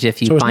 Advantage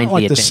if you So it's find not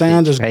like the the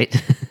sound advantage,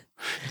 is- right?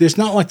 It's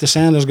not like the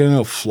sound is going to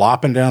go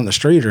flopping down the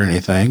street or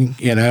anything,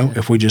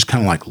 if we just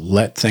kind of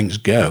let things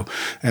go.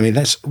 I mean,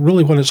 that's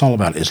really what it's all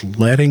about, is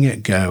letting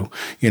it go,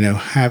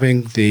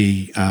 having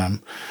the,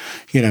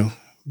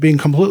 being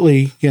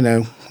completely,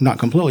 not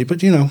completely,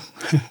 but,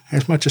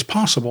 as much as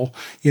possible,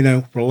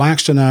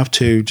 relaxed enough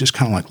to just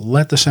kind of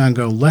let the sound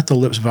go, let the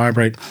lips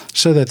vibrate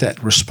so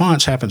that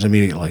response happens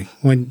immediately.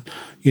 When,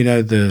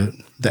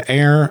 the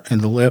air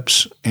and the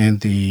lips and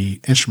the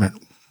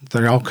instrument,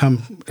 they all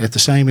come at the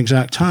same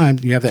exact time,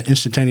 you have that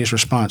instantaneous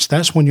response.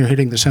 That's when you're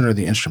hitting the center of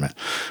the instrument.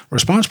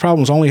 Response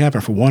problems only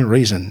happen for one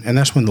reason, and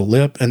that's when the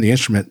lip and the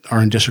instrument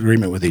are in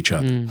disagreement with each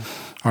other.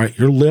 All right,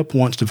 your lip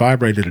wants to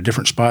vibrate at a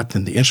different spot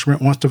than the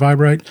instrument wants to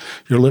vibrate.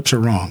 Your lips are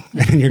wrong,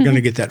 and you're going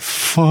to get that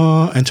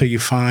fa until you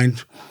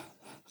find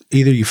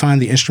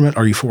the instrument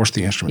or you force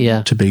the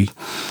instrument to be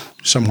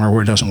somewhere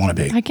where it doesn't want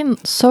to be. I can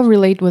so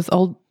relate with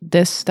all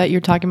this that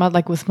you're talking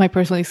about, with my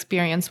personal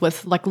experience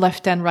with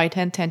left hand, right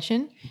hand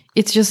tension.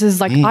 It's just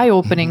is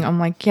eye-opening. I'm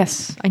like,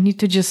 yes, I need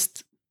to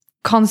just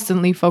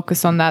constantly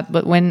focus on that.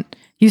 But when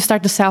you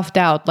start to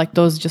self-doubt,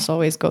 those just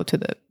always go to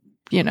the,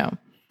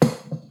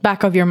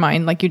 back of your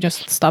mind. You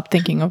just stop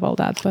thinking of all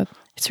that. But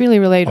it's really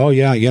relatable. Oh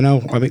yeah,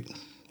 I mean,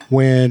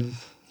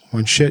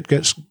 when shit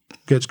gets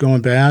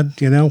going bad,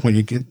 when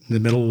you get in the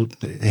middle of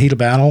the heat of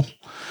battle,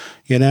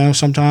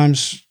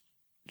 sometimes,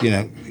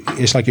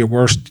 it's like your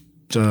worst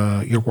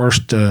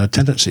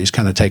tendencies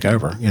kind of take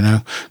over,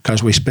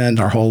 because we spend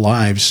our whole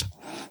lives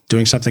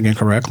doing something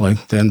incorrectly.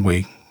 Then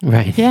we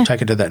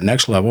take it to that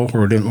next level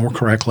where we're doing it more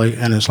correctly.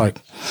 And it's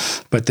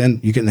but then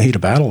you get in the heat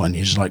of battle and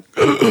you just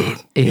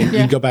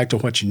you go back to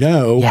what you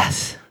know.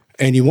 Yes.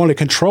 And you want to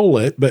control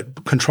it,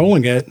 but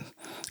controlling it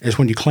is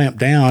when you clamp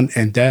down,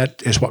 and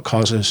that is what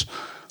causes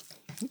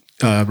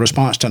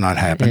response to not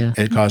happen. Yeah.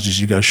 It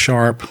causes you to go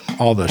sharp,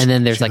 all this. And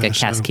then there's a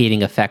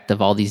cascading effect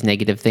of all these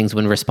negative things.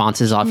 When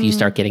response is off, you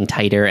start getting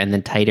tighter, and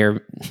then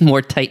tighter,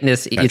 more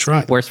tightness, it's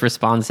worse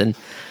response, and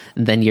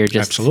then you're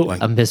just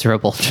a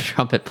miserable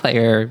trumpet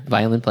player,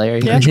 violin player.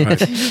 Yeah.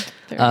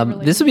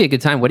 This would be a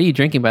good time. What are you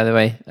drinking, by the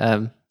way?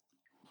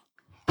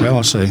 Well,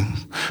 let's see.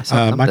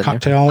 My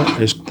cocktail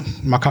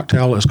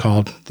is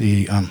called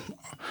the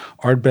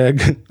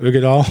Ardbeg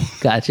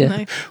Ugadal. Gotcha.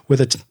 Nice.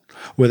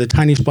 with a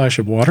tiny splash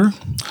of water.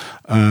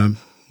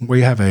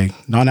 We have a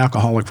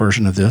non-alcoholic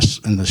version of this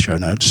in the show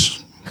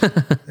notes.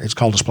 It's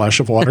called a splash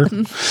of water.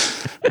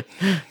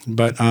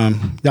 But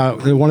now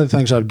one of the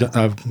things I've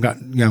got,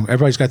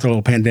 everybody's got their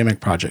little pandemic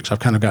projects. I've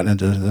kind of gotten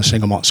into the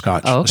single malt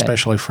Scotch,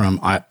 especially from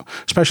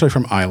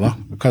Islay,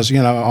 because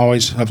I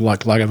always have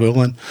liked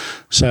Lagavulin.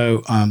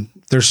 So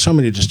there's so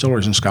many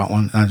distilleries in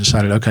Scotland, and I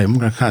decided, okay, I'm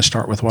going to kind of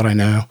start with what I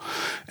know,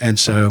 and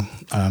so.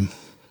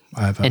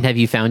 And have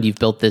you found you've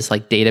built this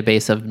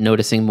database of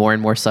noticing more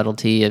and more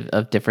subtlety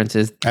of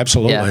differences?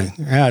 Absolutely.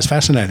 Yeah, it's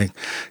fascinating.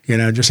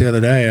 Just the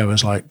other day I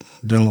was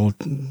doing a little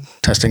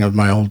testing of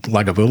my old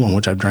Lagavulin,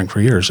 which I've drank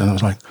for years. And I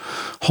was like,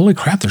 holy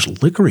crap, there's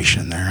licorice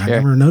in there. I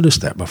never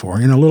noticed that before.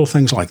 Little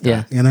things like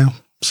that,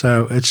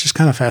 So it's just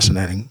kind of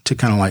fascinating to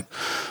kind of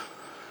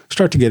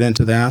start to get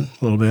into that a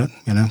little bit,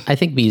 I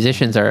think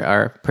musicians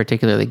are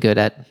particularly good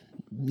at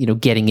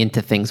getting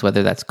into things,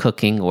 whether that's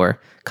cooking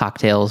or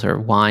cocktails or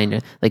wine.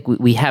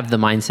 We have the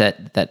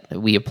mindset that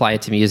we apply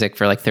it to music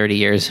for 30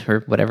 years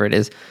or whatever it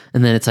is.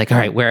 And then it's all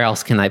right, where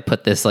else can I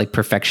put this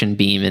perfection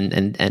beam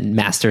and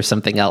master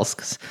something else?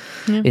 'Cause,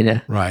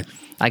 Right.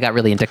 I got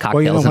really into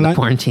cocktails in the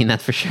quarantine,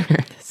 that's for sure.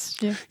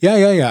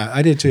 Yeah.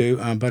 I did too.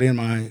 Buddy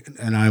and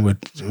I would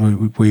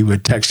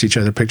text each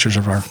other pictures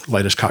of our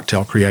latest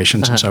cocktail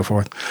creations and so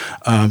forth.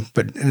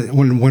 But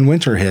when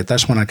winter hit,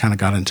 that's when I kind of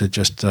got into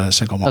just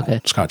single malt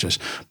scotches.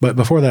 But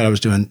before that, I was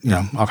doing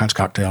all kinds of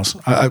cocktails.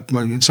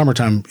 In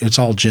summertime, it's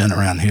all gin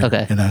around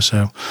here.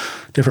 So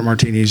different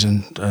martinis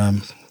and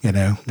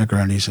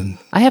Negronis and.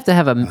 I have to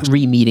have a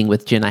re-meeting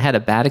with gin. I had a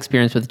bad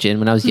experience with gin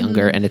when I was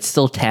younger, and it's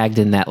still tagged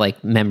in that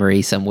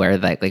memory somewhere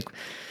that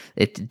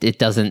it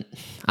doesn't.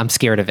 I'm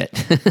scared of it.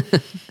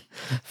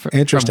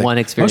 Interesting. From one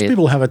experience. Most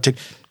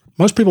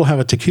people have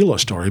a tequila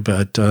story,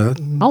 but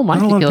my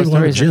tequila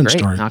stories are great.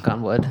 Story. Knock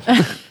on wood.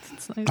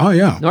 Oh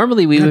yeah.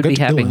 Normally we would be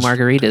having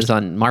margaritas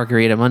on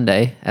Margarita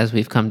Monday, as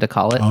we've come to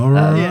call it. All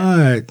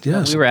right.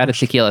 Yes. We were out of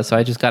tequila, so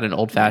I just got an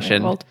old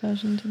fashioned.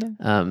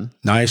 today.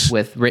 Nice.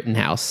 With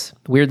Rittenhouse.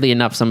 Weirdly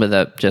enough, some of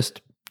the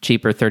just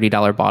cheaper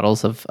 $30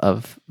 bottles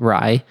of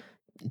rye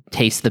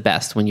taste the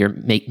best when you're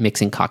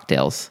mixing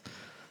cocktails.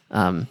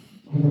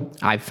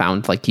 I've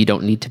found you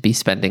don't need to be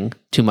spending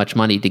too much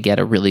money to get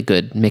a really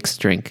good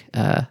mixed drink.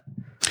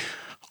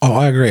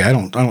 I agree. I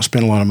don't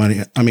spend a lot of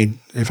money. I mean,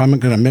 if I'm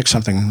going to mix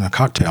something in a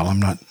cocktail, I'm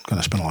not going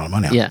to spend a lot of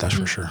money on it. That's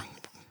for sure.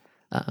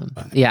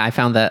 I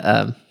found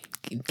that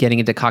getting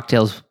into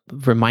cocktails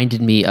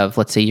reminded me of,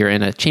 let's say you're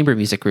in a chamber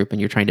music group and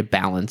you're trying to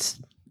balance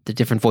the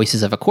different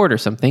voices of a chord or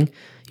something,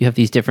 you have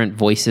these different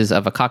voices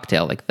of a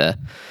cocktail, like the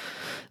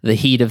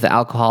heat of the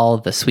alcohol,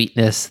 the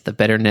sweetness, the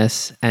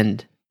bitterness,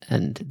 and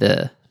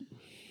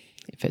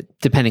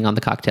depending on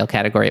the cocktail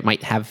category, it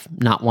might have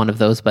not one of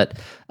those, but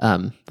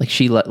like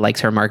she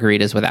likes her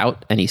margaritas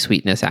without any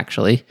sweetness,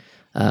 actually.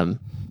 I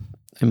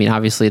mean,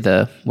 obviously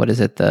the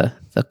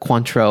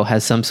Cointreau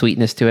has some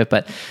sweetness to it,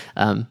 but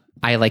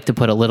I like to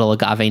put a little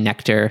agave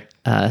nectar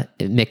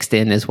mixed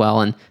in as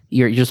well. And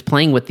you're just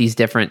playing with these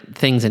different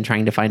things and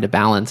trying to find a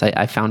balance.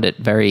 I found it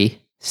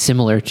very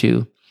similar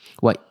to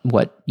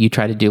what you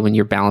try to do when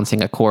you're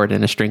balancing a chord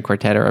in a string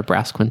quartet or a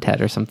brass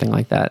quintet or something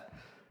like that.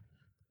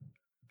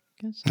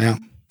 Yeah.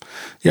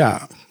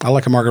 Yeah. I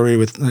like a margarita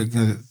with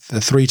the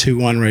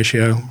 3-2-1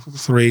 ratio,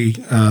 3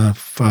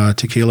 of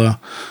tequila,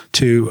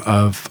 2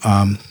 of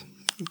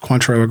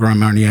Cointreau or Grand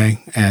Marnier,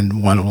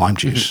 and 1 of lime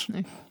juice.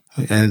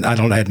 And I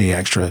don't add any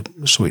extra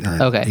sweetener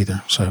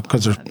either. So,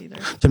 because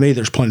to me,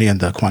 there's plenty in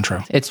the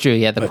Cointreau. It's true.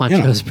 Yeah. The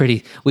Cointreau is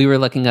pretty, we were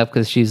looking up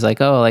because she's like,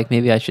 oh, like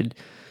maybe I should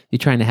be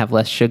trying to have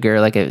less sugar.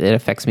 Like it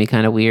affects me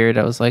kind of weird.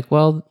 I was like,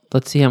 well,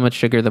 let's see how much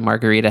sugar the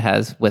margarita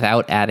has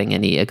without adding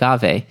any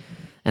agave.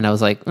 And I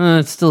was like,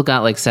 it's still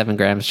got like 7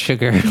 grams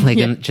sugar,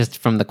 like just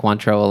from the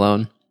Cointreau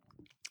alone.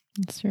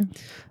 That's true.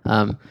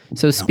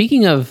 So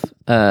speaking of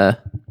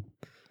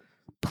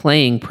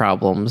playing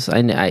problems,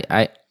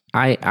 I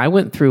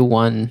went through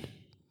one.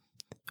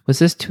 Was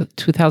this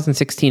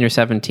 2016 or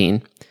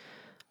 17?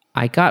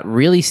 I got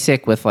really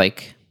sick with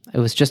it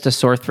was just a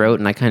sore throat,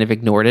 and I kind of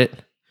ignored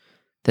it.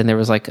 Then there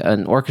was like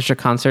an orchestra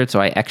concert, so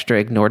I extra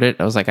ignored it.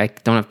 I was like, I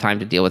don't have time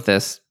to deal with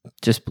this.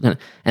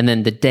 And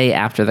then the day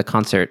after the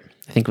concert,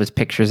 I think it was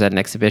pictures at an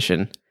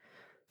exhibition,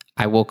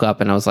 I woke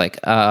up and I was like,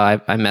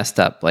 I messed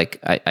up. Like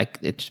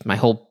it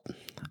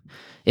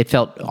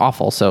felt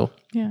awful. So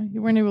yeah,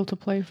 you weren't able to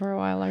play for a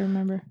while. I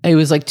remember it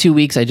was like 2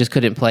 weeks. I just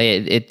couldn't play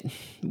it. It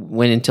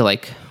went into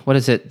like, what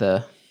is it?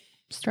 The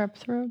strep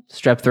throat.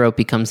 Strep throat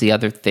becomes the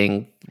other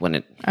thing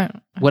when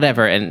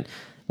whatever. And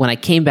when I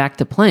came back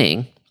to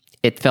playing,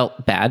 it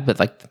felt bad, but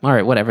like, all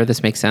right, whatever,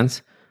 this makes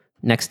sense.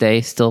 Next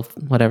day, still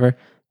whatever.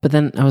 But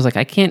then I was like,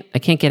 I can't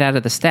get out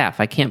of the staff.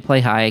 I can't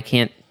play high. I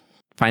can't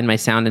find my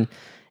sound.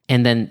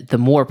 And then the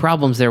more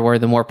problems there were,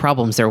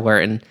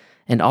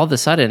 and all of a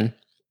sudden,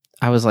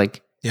 I was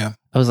like,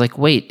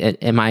 wait,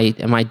 am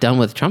I done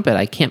with trumpet?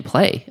 I can't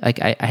play. Like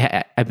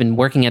I've been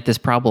working at this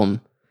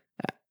problem.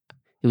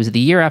 It was the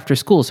year after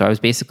school, so I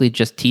was basically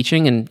just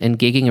teaching and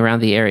gigging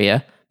around the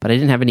area, but I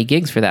didn't have any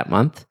gigs for that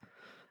month.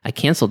 I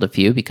canceled a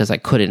few because I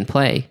couldn't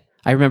play.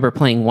 I remember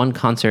playing one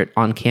concert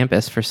on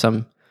campus for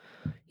some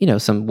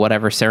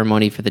whatever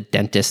ceremony for the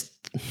dentist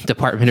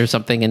department or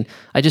something. And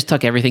I just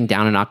took everything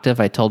down an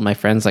octave. I told my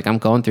friends, like, I'm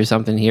going through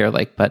something here,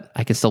 like, but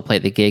I can still play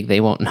the gig.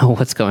 They won't know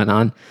what's going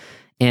on.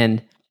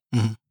 And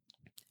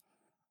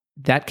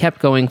that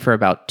kept going for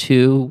about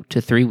 2 to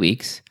 3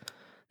 weeks.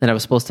 Then I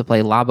was supposed to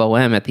play La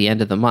Boheme at the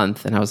end of the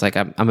month. And I was like,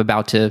 I'm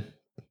about to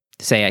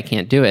say I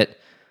can't do it.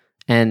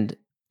 And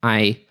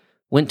I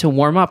went to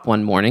warm up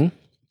one morning,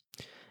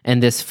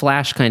 and this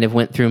flash kind of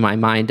went through my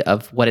mind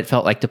of what it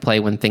felt like to play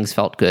when things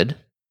felt good.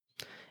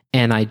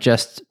 And I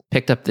just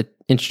picked up the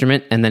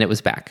instrument, and then it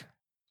was back.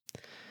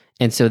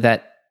 And so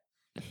that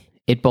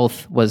it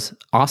both was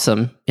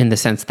awesome in the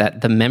sense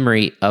that the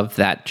memory of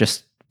that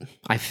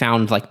I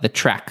found like the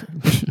track.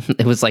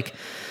 It was like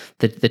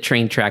the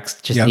train tracks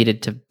just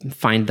needed to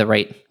find the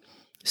right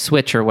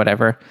switch or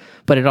whatever.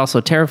 But it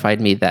also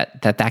terrified me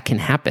that can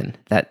happen,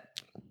 that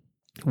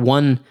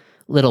one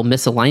little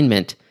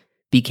misalignment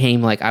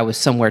became like I was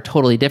somewhere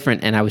totally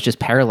different, and I was just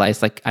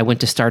paralyzed. Like I went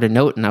to start a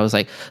note, and I was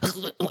like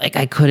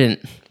I couldn't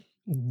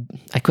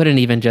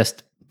even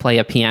just play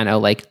a piano.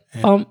 Like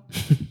well,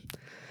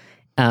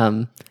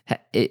 now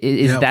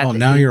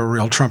you're a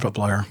real trumpet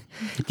player.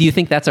 Do you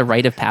think that's a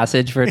rite of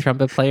passage for a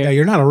trumpet player? Yeah,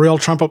 you're not a real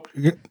trumpet.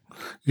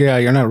 Yeah,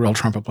 you're not a real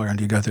trumpet player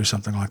until you go through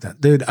something like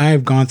that, dude. I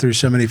have gone through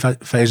so many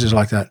phases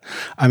like that.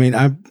 I mean,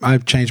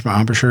 I've changed my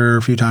embouchure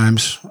a few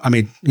times. I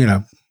mean,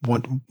 I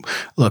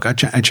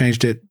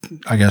changed it,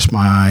 I guess,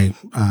 my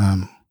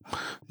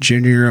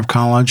junior year of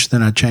college.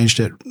 Then I changed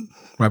it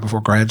right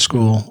before grad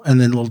school, and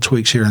then little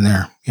tweaks here and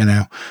there,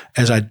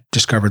 as I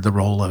discovered the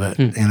role of it,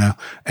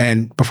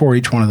 And before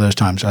each one of those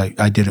times,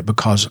 I did it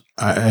because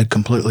I had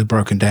completely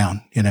broken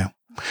down,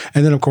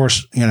 And then, of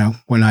course,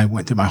 when I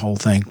went through my whole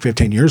thing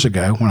 15 years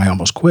ago, when I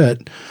almost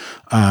quit,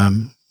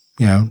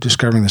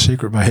 discovering the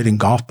secret by hitting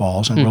golf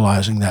balls and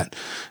realizing that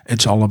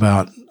it's all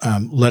about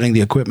letting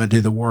the equipment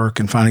do the work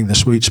and finding the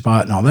sweet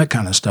spot and all that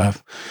kind of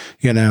stuff,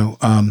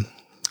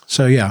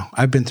 So yeah,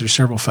 I've been through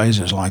several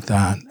phases like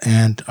that,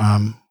 and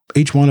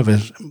each one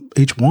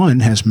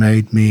has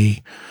made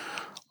me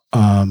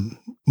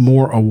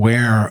more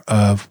aware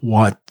of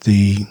what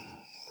the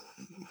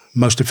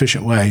most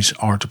efficient ways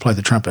are to play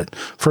the trumpet,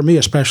 for me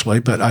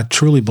especially, but I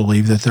truly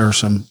believe that there are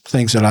some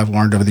things that I've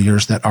learned over the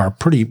years that are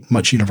pretty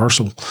much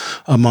universal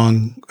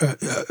among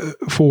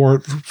for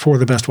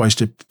the best ways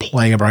to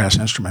play a brass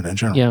instrument in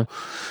general.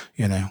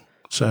 Yeah.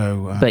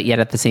 So, but yet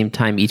at the same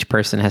time, each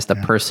person has to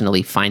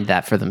personally find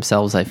that for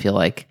themselves, I feel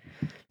like,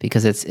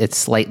 because it's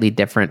slightly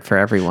different for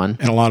everyone.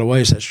 In a lot of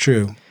ways, that's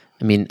true.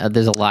 I mean,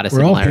 there's a lot of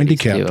We're all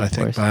similarities handicapped, too, I of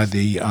think, course. by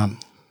the.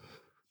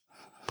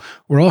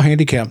 We're all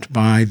handicapped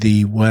by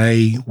the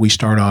way we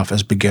start off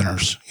as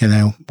beginners. You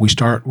know, we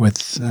start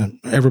with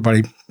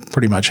everybody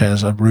pretty much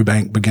has a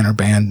Rubank beginner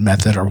band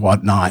method or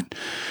whatnot,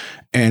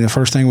 and the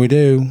first thing we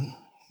do,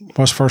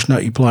 what's the first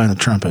note you play on the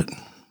trumpet?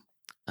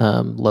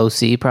 Low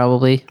C,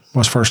 probably.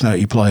 What's the first note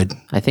you played?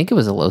 I think it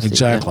was a low C.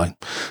 Exactly.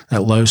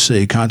 That low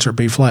C, concert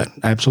B flat.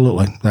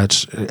 Absolutely.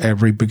 That's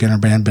every beginner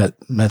band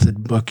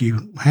method book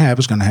you have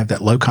is going to have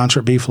that low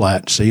concert B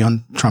flat, C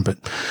on trumpet.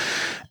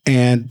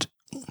 And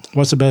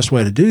what's the best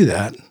way to do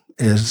that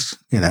is,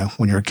 you know,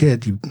 when you're a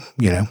kid,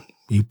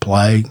 you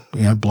play,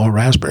 blow a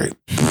raspberry,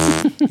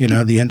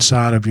 the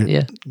inside of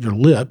your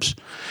lips,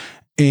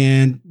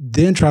 and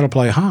then try to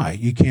play high.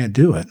 You can't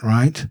do it,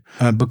 right?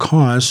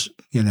 Because,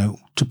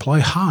 to play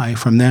high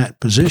from that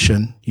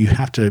position, you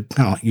have to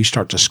you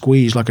start to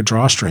squeeze like a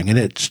drawstring. And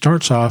it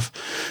starts off,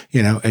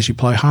 as you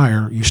play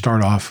higher, you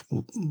start off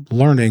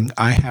learning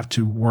I have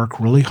to work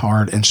really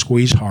hard and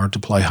squeeze hard to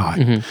play high.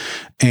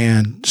 Mm-hmm.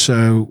 And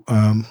so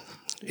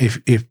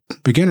if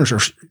beginners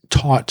are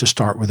taught to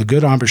start with a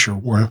good embouchure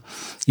where,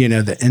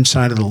 the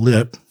inside of the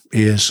lip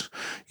is,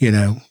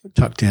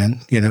 tucked in,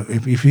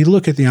 if you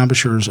look at the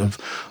embouchures of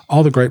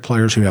all the great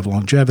players who have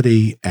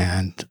longevity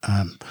and,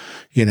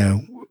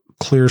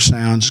 clear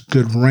sounds,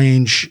 good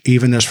range,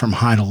 evenness from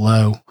high to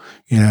low,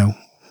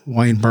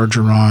 Wayne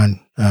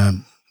Bergeron,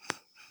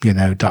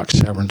 Doc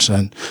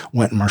Severinsen,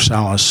 Wynton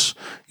Marsalis,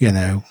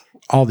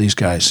 all these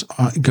guys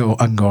I can go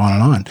on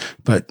and on,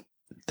 but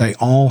they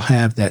all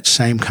have that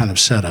same kind of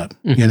setup,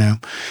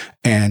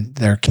 and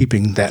they're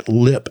keeping that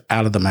lip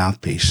out of the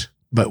mouthpiece.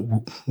 But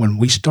when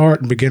we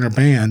start in beginner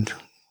band,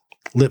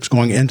 lips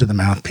going into the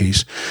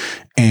mouthpiece,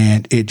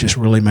 and it just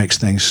really makes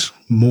things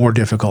more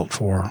difficult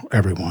for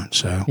everyone.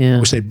 So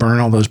we say burn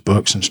all those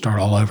books and start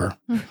all over.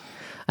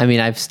 I mean,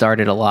 I've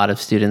started a lot of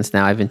students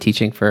now. I've been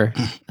teaching for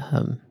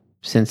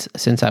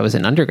since I was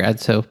in undergrad,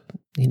 so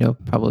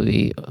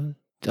probably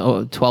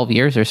 12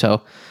 years or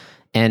so,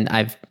 and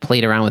I've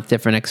played around with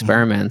different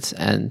experiments.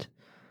 And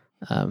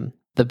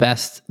the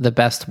best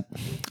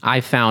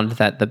I found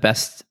that the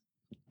best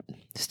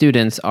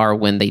students are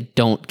when they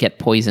don't get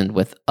poisoned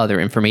with other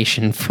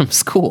information from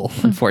school.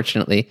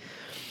 Unfortunately,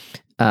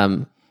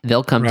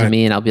 they'll come to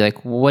me and I'll be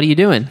like, "What are you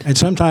doing?" And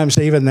sometimes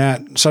even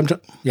that,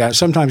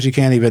 sometimes you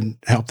can't even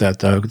help that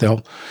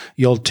though.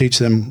 You'll teach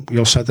them,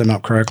 you'll set them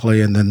up correctly,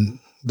 and then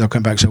they'll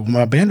come back and say, "Well,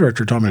 my band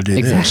director told me to do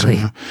exactly."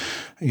 This."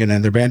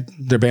 Their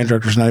band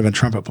director's not even a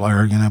trumpet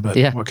player, but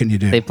what can you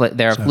do?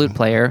 They're a flute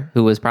player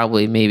who was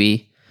probably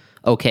maybe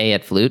okay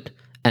at flute.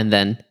 And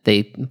then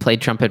they played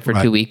trumpet for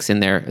 2 weeks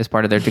as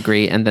part of their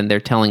degree. And then they're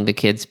telling the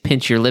kids,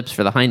 pinch your lips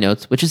for the high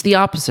notes, which is the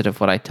opposite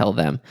of what I tell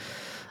them.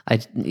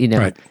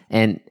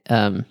 And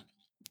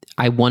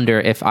I wonder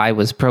if I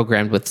was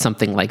programmed with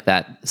something like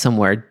that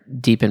somewhere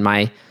deep in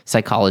my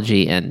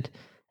psychology. And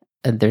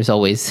there's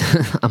always,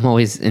 I'm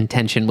always in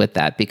tension with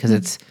that because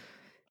it's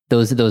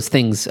those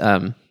things,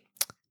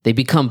 they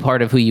become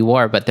part of who you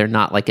are, but they're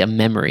not like a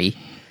memory.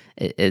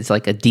 It's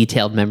like a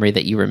detailed memory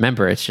that you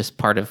remember. It's just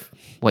part of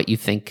what you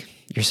think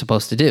you're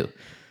supposed to do.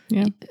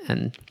 Yeah.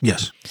 And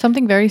yes.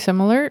 Something very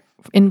similar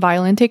in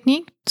violin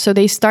technique. So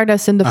they start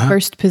us in the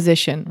first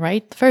position,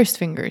 right? First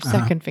finger,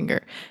 second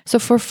finger. So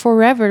for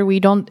forever, we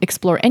don't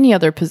explore any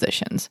other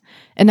positions.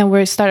 And then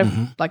we start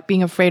like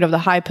being afraid of the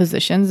high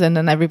positions. And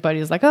then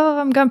everybody's like, oh,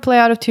 I'm going to play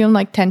out of tune,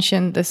 like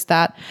tension, this,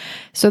 that.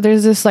 So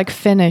there's this like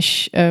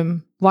Finnish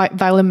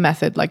violin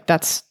method, like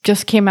that's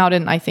just came out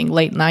in, I think,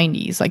 late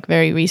 90s, like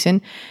very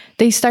recent.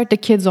 They start the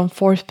kids on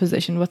fourth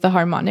position with the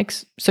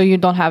harmonics. So you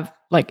don't have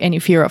like any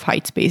fear of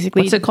heights,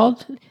 basically. What's it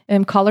called?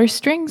 Color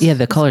strings. Yeah,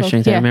 the color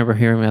strings. Yeah. I remember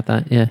hearing about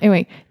that. Yeah.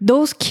 Anyway,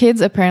 those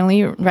kids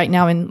apparently right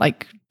now in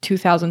like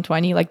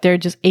 2020, like they're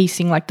just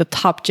acing like the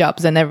top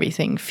jobs and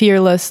everything.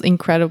 Fearless,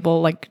 incredible.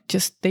 Like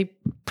just they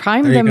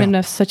prime them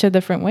in such a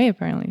different way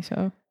apparently.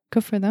 So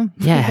good for them.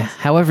 Yeah.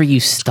 However you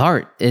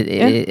start,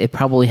 it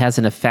probably has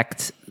an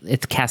effect.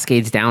 It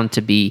cascades down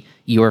to be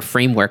your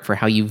framework for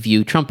how you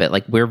view trumpet.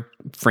 Like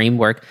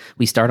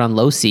we start on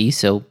low C,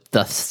 so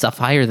the stuff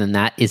higher than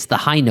that is the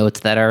high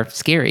notes that are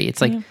scary. It's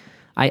like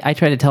I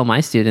try to tell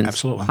my students,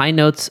 absolutely, high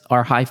notes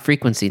are high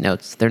frequency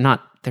notes. They're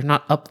not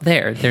up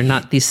there. They're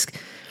not these.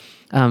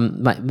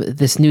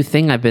 This new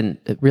thing I've been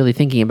really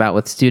thinking about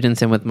with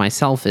students and with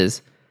myself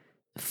is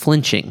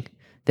flinching.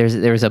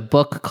 There's a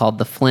book called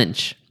The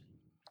Flinch,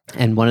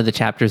 and one of the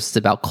chapters is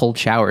about cold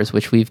showers,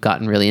 which we've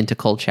gotten really into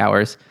cold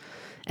showers.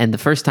 And the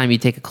first time you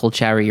take a cold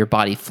shower, your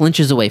body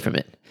flinches away from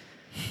it.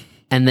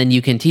 And then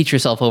you can teach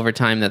yourself over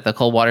time that the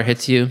cold water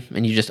hits you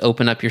and you just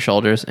open up your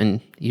shoulders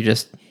and you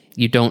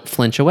don't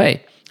flinch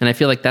away. And I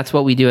feel like that's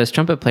what we do as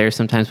trumpet players.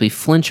 Sometimes we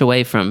flinch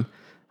away from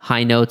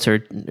high notes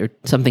or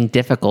something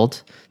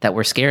difficult that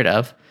we're scared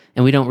of.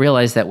 And we don't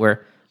realize that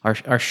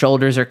our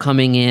shoulders are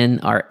coming in,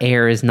 our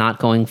air is not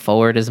going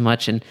forward as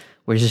much. And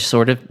we're just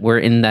we're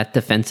in that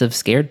defensive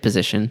scared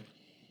position.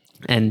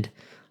 And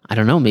I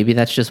don't know, maybe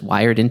that's just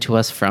wired into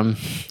us from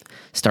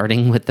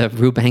starting with the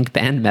Rubank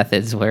band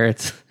methods where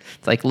it's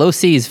like low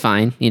C is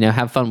fine,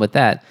 have fun with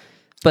that.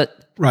 But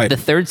Right. the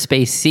third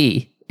space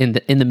C in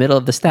the middle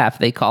of the staff,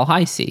 they call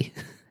high C.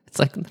 It's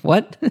like,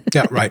 what?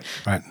 Yeah, right.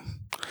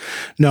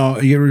 No,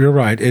 you're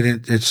right.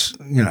 It's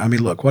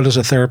look, what does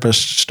a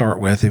therapist start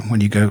with when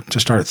you go to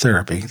start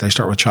therapy? They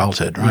start with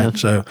childhood, right? Yeah.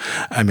 So,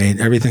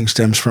 everything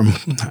stems from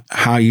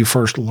how you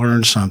first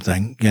learned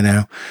something,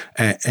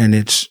 and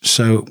it's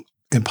so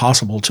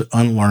impossible to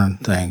unlearn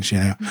things,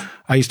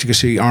 I used to go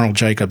see Arnold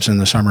Jacobs in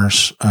the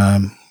summers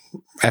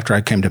after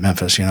I came to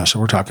Memphis, so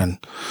we're talking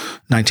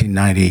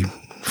 1990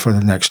 for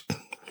the next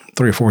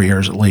 3 or 4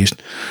 years at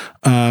least.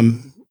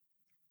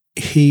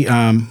 He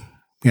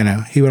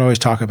would always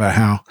talk about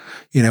how,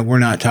 we're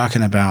not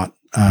talking about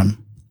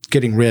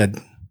getting rid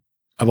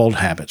of old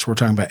habits. We're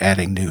talking about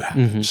adding new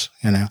habits,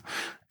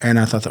 And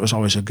I thought that was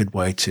always a good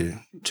way to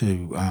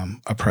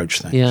approach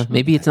things. Yeah,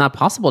 maybe it's not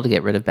possible to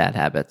get rid of bad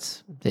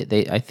habits.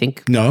 I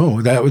think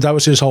no, that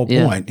was his whole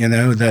point.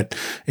 That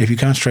if you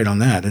concentrate on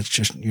that,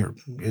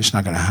 it's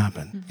not going to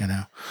happen.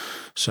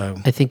 So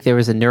I think there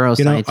was a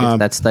neuroscientist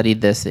that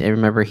studied this. I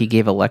remember he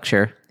gave a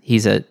lecture.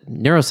 He's a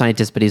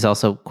neuroscientist, but he's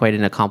also quite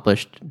an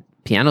accomplished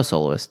piano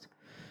soloist.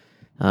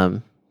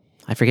 I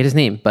forget his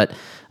name, but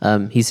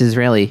he's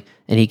Israeli,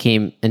 and he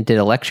came and did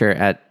a lecture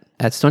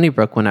at Stony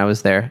Brook when I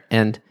was there,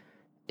 and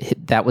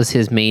that was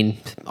his main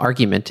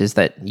argument, is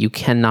that you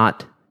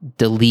cannot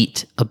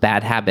delete a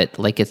bad habit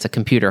like it's a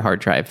computer hard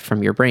drive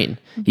from your brain.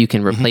 You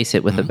can replace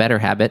it with a better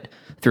habit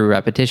through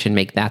repetition,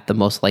 make that the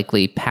most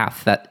likely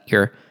path that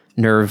your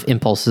nerve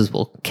impulses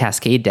will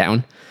cascade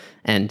down,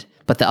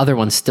 but the other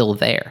one's still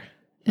there.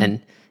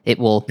 And it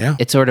will,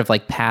 it's sort of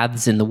like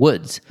paths in the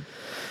woods.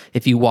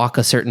 If you walk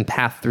a certain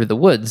path through the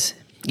woods,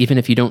 even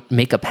if you don't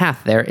make a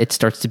path there, it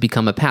starts to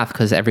become a path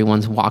because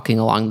everyone's walking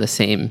along the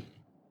same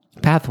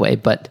pathway,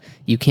 but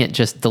you can't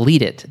just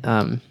delete it.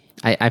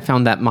 I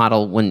found that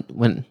model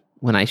when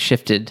I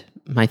shifted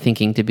my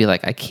thinking to be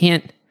like, I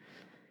can't,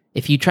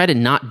 if you try to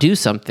not do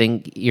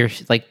something, you're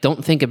like,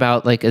 don't think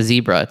about like a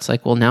zebra. It's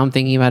like, well, now I'm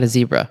thinking about a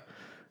zebra.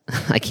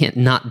 I can't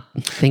not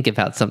think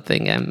about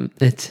something.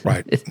 It's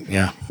right.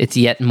 It's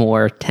yet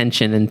more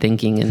tension and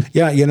thinking. And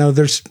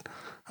there's,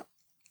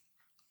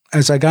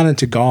 as I got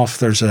into golf,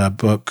 there's a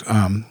book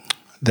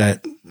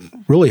that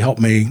really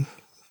helped me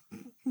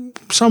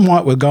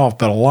somewhat with golf,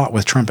 but a lot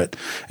with trumpet.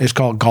 It's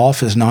called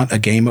Golf is Not a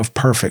Game of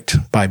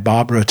Perfect by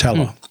Bob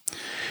Rotella.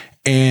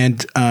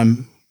 And,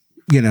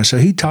 so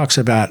he talks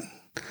about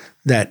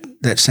that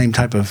same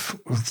type of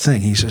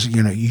thing. He says,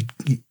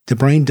 the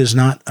brain does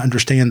not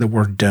understand the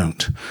word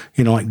don't.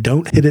 Like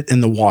don't hit it in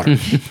the water.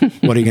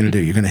 What are you going to do?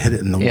 You're going to hit it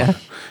in the water.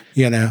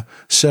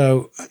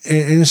 So,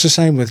 and it's the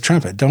same with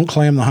trumpet. Don't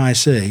clam the high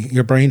C.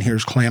 Your brain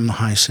hears clam the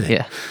high C.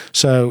 Yeah.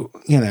 So,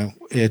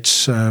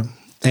 it's, and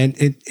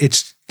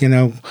it's,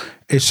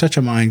 it's such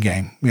a mind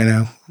game,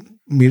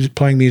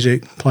 playing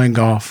music, playing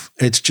golf.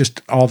 It's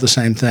just all the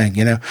same thing,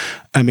 you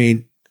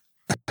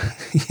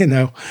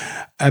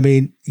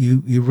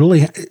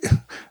really,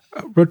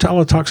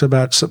 Rotella talks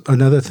about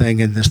another thing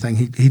in this thing.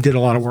 He did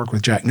a lot of work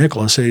with Jack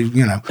Nicklaus, who,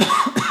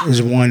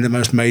 is one of the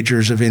most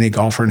majors of any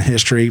golfer in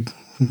history,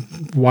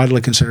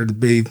 widely considered to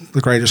be the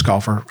greatest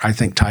golfer. I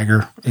think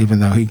Tiger, even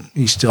though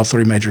he's still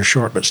 3 majors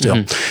short, but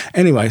still.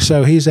 Anyway,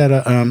 so he's at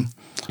a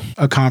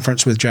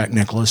conference with Jack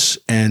Nicklaus,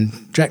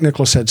 and Jack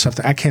Nicklaus said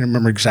something. I can't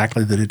remember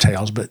exactly the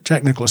details, but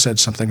Jack Nicklaus said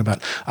something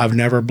about, I've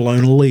never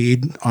blown a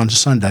lead on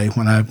Sunday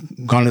when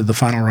I've gone to the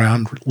final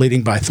round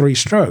leading by 3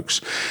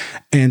 strokes.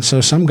 And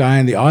so some guy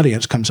in the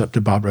audience comes up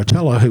to Bob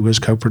Rotella, who was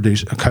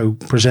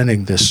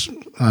co-presenting this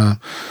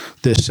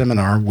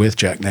seminar with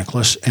Jack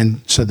Nicklaus.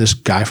 And so this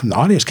guy from the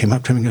audience came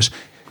up to him and goes,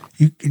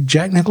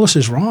 Jack Nicklaus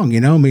is wrong.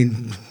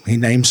 He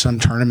named some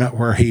tournament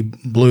where he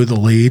blew the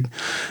lead,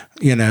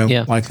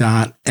 like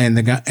that.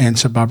 And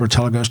so Bob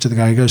Rotella goes to the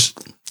guy, he goes,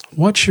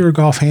 what's your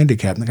golf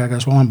handicap? And the guy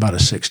goes, well, I'm about a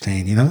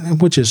 16,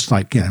 which is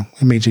like,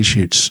 it means he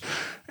shoots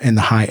in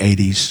the high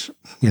 80s,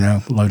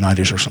 low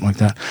 90s or something like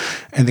that.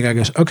 And the guy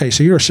goes, okay,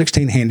 so you're a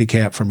 16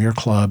 handicap from your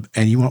club,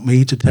 and you want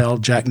me to tell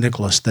Jack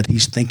Nicklaus that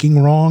he's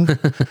thinking wrong?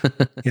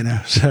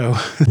 So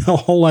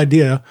the whole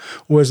idea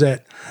was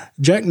that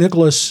Jack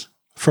Nicklaus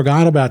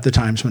forgot about the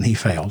times when he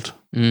failed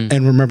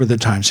and remember the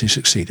times he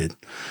succeeded.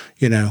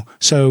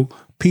 So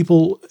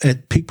people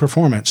at peak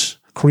performance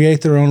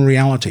create their own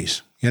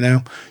realities.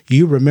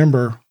 You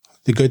remember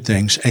the good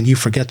things and you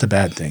forget the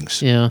bad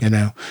things.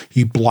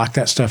 You block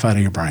that stuff out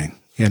of your brain,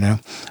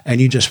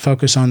 and you just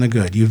focus on the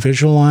good. You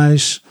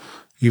visualize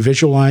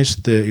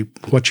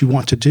what you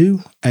want to do,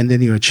 and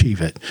then you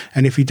achieve it.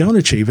 And if you don't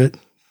achieve it,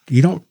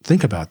 you don't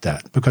think about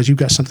that because you've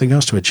got something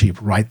else to achieve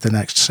right the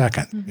next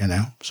second,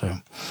 So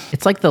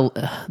it's like the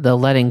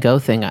letting go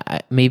thing.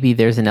 Maybe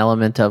there's an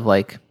element of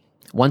like,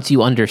 once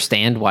you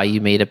understand why you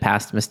made a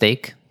past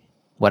mistake,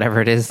 whatever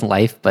it is,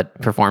 life, but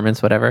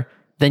performance, whatever,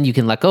 then you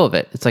can let go of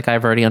it. It's like,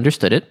 I've already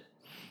understood it.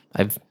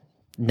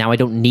 Now I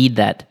don't need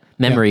that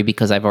memory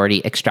because I've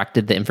already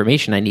extracted the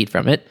information I need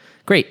from it.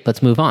 Great,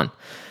 let's move on.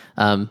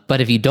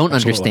 But if you don't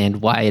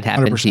understand why it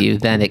happened 100%. To you,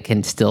 then it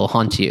can still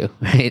haunt you,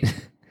 right?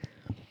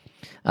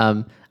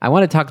 I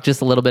want to talk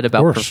just a little bit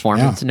about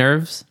performance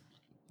nerves.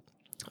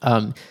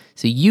 So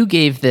you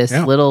gave this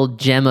little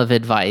gem of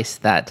advice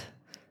that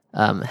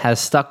has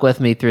stuck with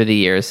me through the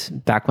years.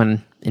 Back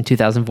when in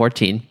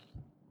 2014,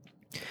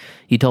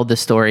 you told the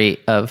story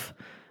of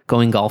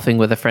going golfing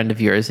with a friend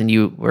of yours, and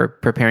you were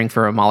preparing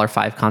for a Mahler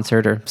 5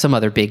 concert or some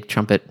other big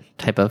trumpet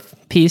type of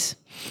piece.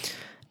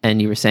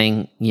 And you were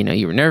saying,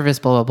 you were nervous,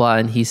 blah, blah, blah.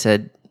 And he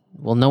said,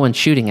 well, no one's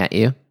shooting at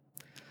you.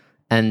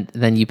 And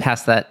then you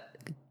passed that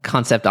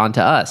concept on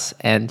to us.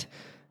 And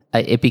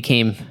it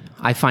became,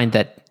 I find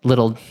that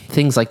little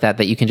things like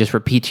that you can just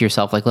repeat to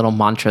yourself, like little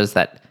mantras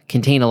that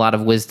contain a lot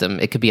of wisdom.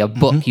 It could be a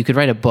book. Mm-hmm. You could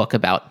write a book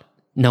about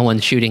no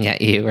one's shooting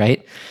at you,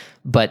 right?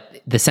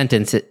 But the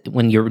sentence,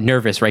 when you're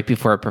nervous right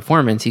before a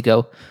performance, you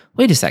go,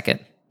 wait a second,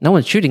 no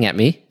one's shooting at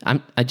me.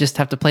 I just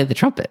have to play the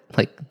trumpet.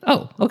 Like,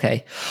 oh,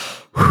 okay.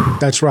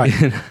 That's right.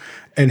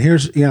 And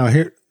here's,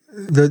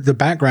 the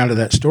background of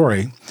that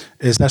story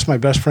is that's my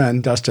best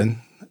friend,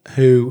 Dustin,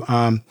 who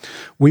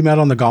we met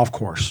on the golf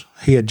course.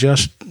 He had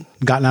just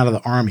gotten out of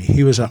the Army.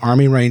 He was an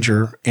Army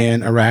Ranger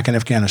in Iraq and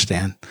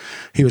Afghanistan.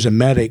 He was a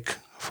medic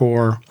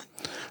for,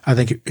 I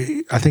think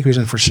he was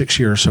in for 6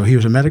 years. So he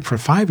was a medic for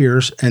 5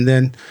 years. And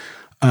then,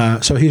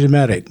 so he's a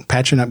medic,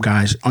 patching up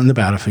guys on the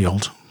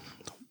battlefield,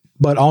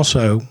 but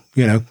also,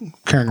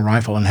 carrying a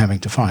rifle and having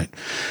to fight.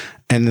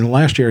 And then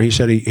last year, he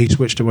said he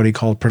switched to what he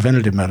called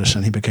preventative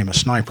medicine. He became a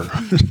sniper.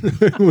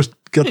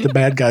 Got the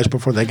bad guys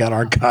before they got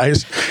our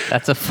guys.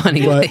 That's a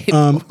funny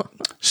label.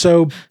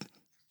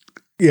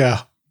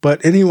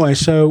 But anyway,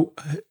 so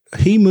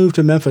he moved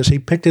to Memphis. He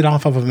picked it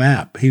off of a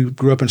map. He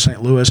grew up in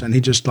St. Louis, and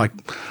he just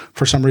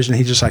for some reason,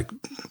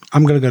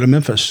 I'm going to go to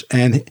Memphis.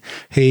 And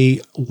he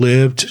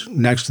lived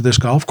next to this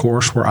golf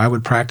course where I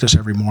would practice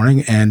every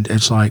morning. And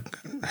it's like,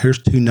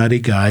 here's two nutty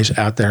guys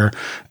out there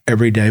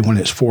every day when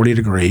it's 40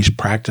 degrees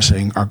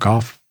practicing our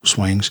golf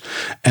swings.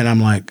 And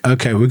I'm like,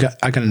 okay,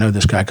 I got to know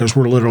this guy because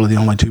we're literally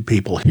the only two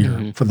people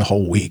here for the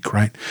whole week,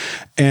 right?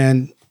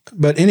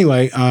 But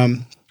anyway,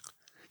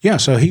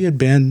 so he had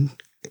been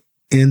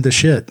in the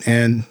shit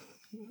and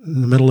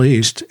the Middle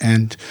East.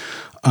 And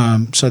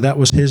so that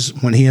was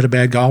when he had a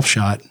bad golf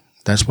shot,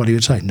 that's what he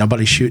would say.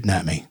 Nobody's shooting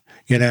at me,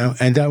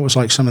 and that was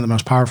like some of the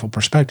most powerful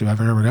perspective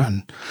I've ever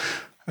gotten.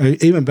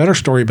 Even better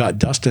story about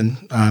Dustin.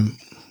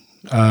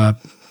 A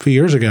few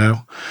years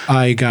ago,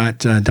 I got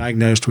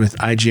diagnosed with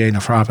IgA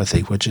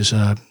nephropathy, which is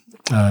a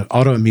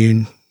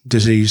autoimmune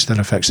disease that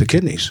affects the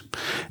kidneys.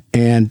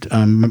 And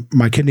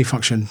my kidney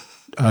function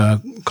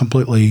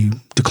completely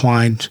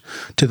declined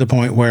to the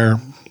point where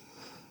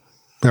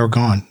they were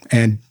gone.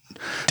 And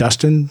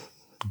Dustin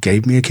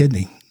gave me a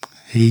kidney.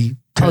 He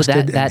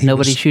tested. That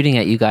nobody's shooting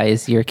at you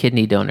guys, your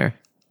kidney donor.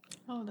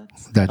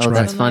 That's right.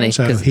 That's funny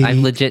because I've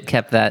legit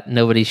kept that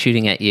nobody's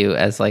shooting at you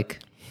as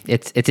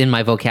it's in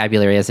my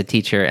vocabulary as a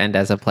teacher and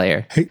as a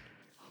player.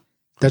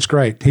 That's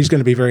great. He's going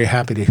to be very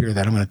happy to hear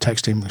that. I'm going to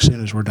text him as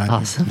soon as we're done.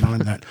 Awesome. Telling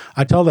that.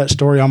 I tell that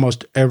story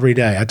almost every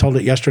day. I told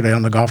it yesterday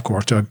on the golf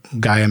course to a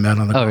guy I met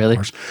on the golf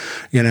course.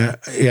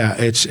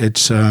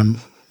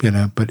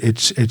 But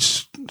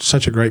it's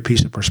such a great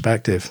piece of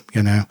perspective,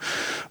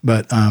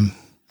 But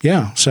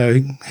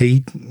so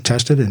he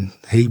tested and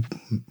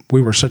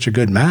we were such a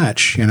good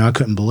match, I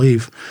couldn't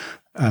believe.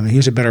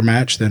 He's a better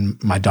match than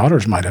my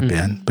daughters might have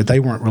been, but they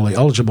weren't really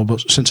eligible.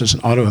 But since it's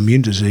an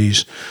autoimmune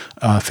disease,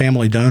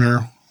 family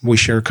donor, we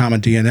share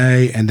common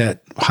DNA, and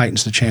that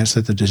heightens the chance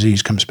that the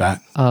disease comes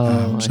back.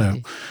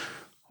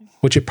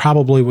 Which it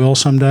probably will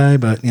someday,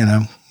 but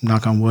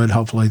knock on wood,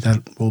 hopefully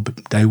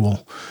they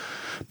will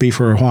be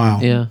for a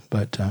while. Yeah.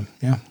 But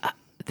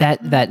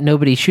that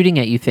nobody shooting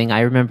at you thing,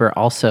 I remember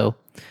also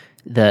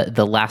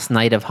the last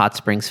night of Hot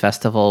Springs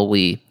Festival,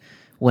 we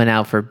went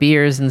out for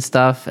beers and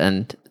stuff,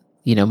 and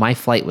my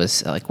flight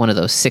was like one of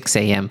those 6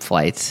 a.m.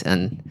 flights,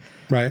 and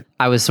right.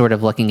 I was sort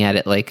of looking at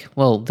it like,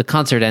 well, the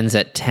concert ends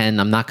at 10.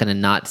 I'm not going to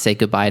not say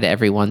goodbye to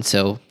everyone,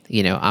 so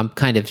I'm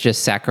kind of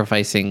just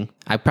sacrificing.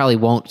 I probably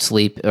won't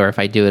sleep, or if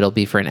I do, it'll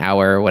be for an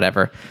hour or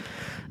whatever.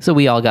 So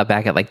we all got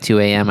back at like 2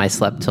 a.m. I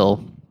slept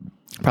till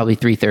probably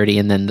 3:30,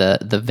 and then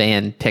the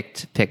van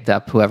picked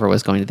up whoever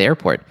was going to the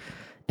airport.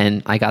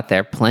 And I got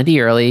there plenty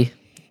early,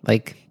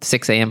 like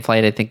 6 a.m.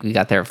 flight. I think we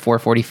got there at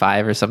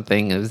 4:45 or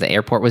something. The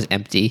airport was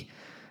empty.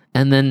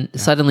 And then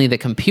suddenly the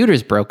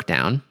computers broke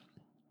down.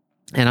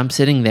 And I'm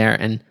sitting there,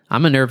 and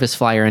I'm a nervous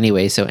flyer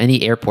anyway. So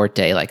any airport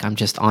day, I'm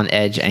just on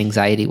edge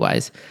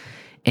anxiety-wise.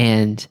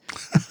 And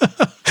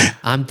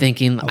I'm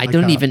thinking,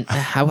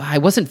 I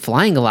wasn't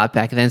flying a lot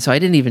back then, so I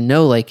didn't even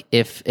know,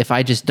 if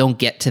I just don't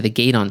get to the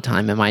gate on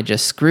time, am I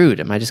just screwed?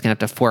 Am I just going to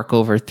have to fork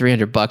over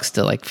 $300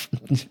 to,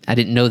 I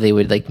didn't know they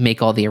would,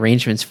 make all the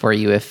arrangements for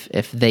you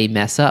if they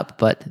mess up.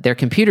 But their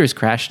computers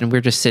crashed, and we're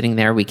just sitting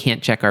there. We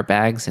can't check our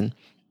bags and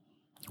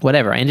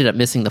whatever. I ended up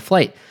missing the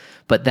flight.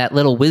 But that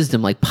little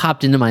wisdom,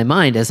 popped into my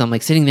mind as I'm,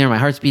 sitting there, my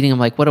heart's beating. I'm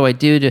like, what do I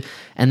do?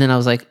 And then I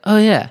was like, oh,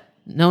 yeah.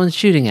 No one's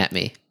shooting at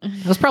me.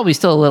 I was probably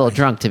still a little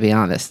drunk, to be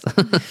honest.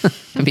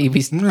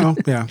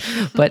 Yeah.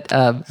 But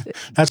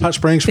that's Hot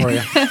Springs for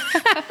you.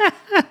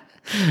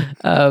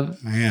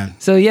 Man.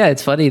 So yeah,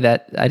 it's funny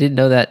that I didn't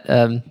know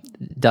that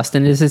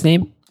Dustin is his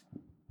name.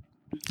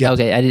 Yeah.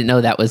 Okay, I didn't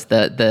know that was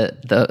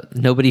the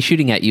nobody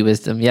shooting at you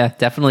wisdom. Yeah,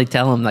 definitely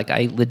tell him. Like,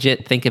 I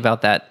legit think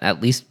about that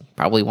at least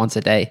probably once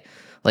a day.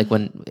 Like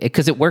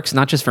because it works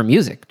not just for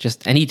music,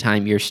 just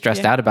anytime you're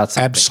stressed out about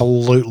something.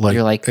 Absolutely.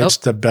 You're like, it's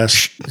the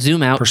best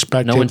zoom out.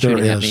 perspective No one's there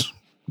shooting at me. is.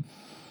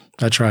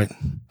 That's right.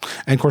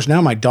 And of course,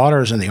 now my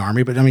daughter is in the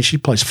Army, but I mean, she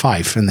plays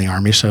fife in the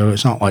Army, so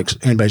it's not like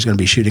anybody's going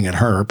to be shooting at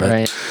her. But,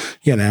 Right.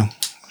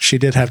 She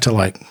did have to,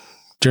 like,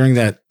 during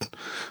that,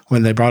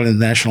 when they brought in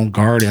the National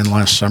Guard in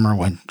last summer,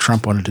 when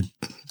Trump wanted to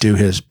do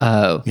his,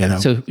 So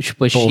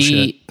was bullshit.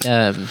 she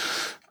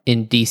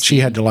in D.C.? She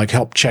had to, like,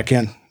 help check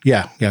in.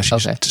 Yeah.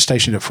 She's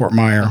stationed at Fort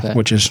Myer,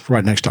 which is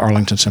right next to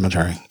Arlington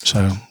Cemetery.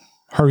 So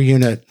her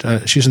unit,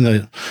 she's in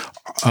the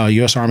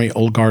U.S. Army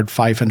Old Guard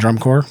Fife and Drum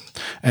Corps.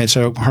 And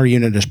so her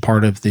unit is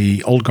part of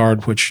the Old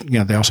Guard, which,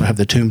 they also have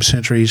the tomb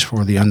sentries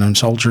for the unknown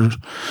soldiers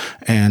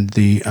and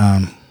the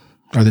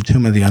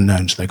Tomb of the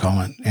Unknowns, they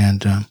call it.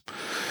 And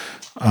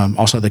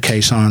also the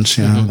caissons,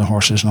 the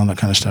horses and all that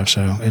kind of stuff.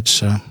 So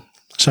it's,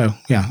 it's a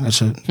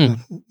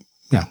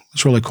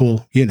really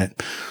cool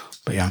unit.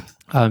 But yeah.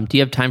 Do you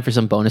have time for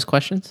some bonus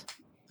questions?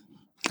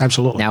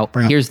 Absolutely. Now,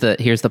 here's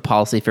the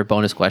policy for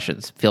bonus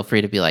questions. Feel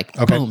free to be like,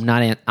 okay. Boom,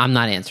 I'm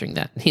not answering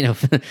that.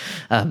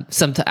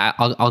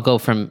 I'll go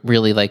from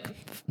really like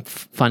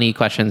funny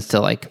questions to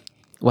like,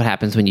 what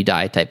happens when you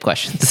die type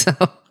questions. So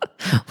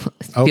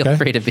feel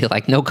free to be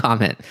like, no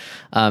comment.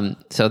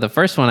 So the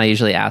first one I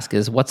usually ask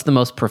is, what's the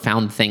most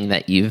profound thing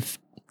that you've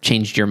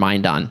changed your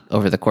mind on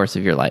over the course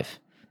of your life?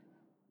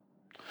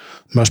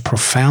 Most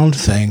profound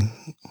thing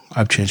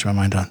I've changed my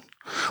mind on.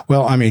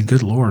 Well, I mean,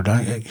 good Lord,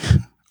 I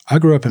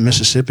grew up in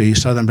Mississippi,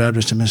 Southern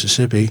Baptist in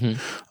Mississippi.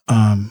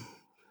 Mm-hmm.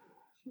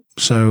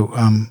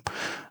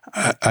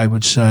 I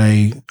would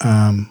say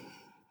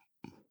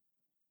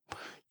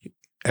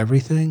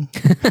everything.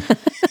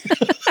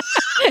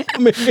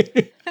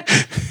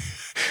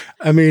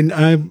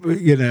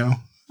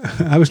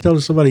 I was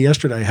telling somebody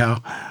yesterday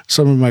how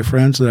some of my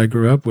friends that I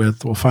grew up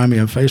with will find me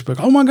on Facebook.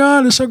 Oh my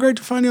God, it's so great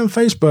to find you on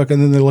Facebook.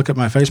 And then they look at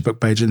my Facebook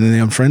page and then they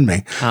unfriend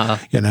me,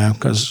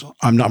 because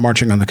I'm not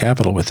marching on the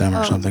Capitol with them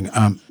or something.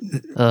 I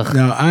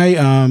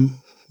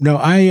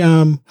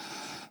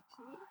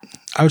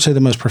would say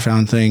the most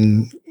profound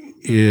thing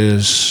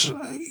is,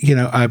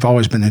 I've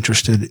always been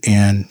interested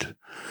in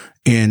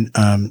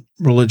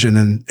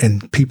religion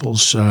and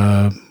people's,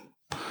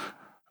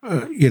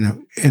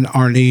 in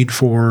our need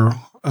for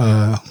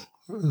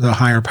the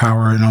higher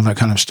power and all that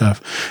kind of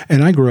stuff.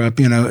 And I grew up,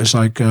 it's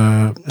like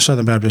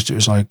Southern Baptist. It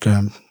was like,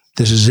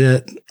 this is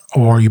it,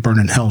 or you burn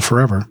in hell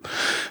forever.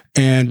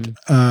 And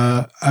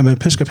I'm an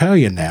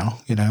Episcopalian now.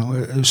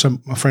 A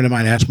friend of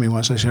mine asked me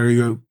once, I said, are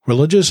you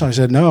religious? I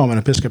said, no, I'm an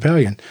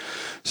Episcopalian.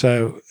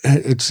 So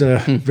it's a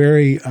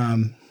very,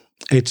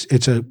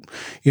 it's a,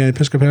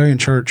 Episcopalian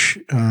church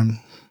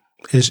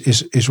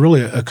is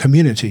really a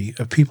community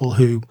of people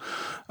who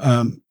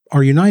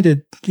are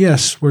united.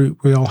 Yes,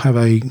 we all have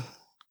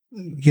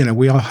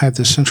we all have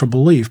this central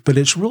belief, but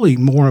it's really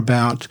more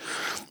about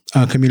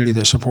a community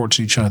that supports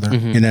each other,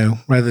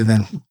 rather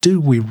than do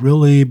we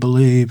really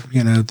believe,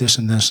 this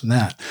and this and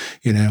that,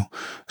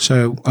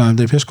 So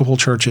the Episcopal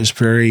Church is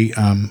very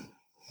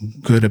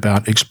good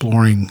about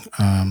exploring,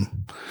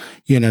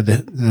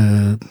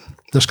 the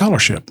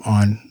scholarship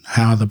on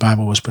how the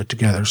Bible was put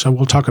together. So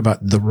we'll talk about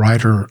the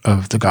writer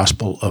of the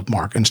Gospel of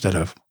Mark instead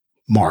of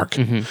Mark,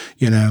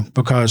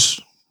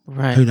 because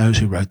who knows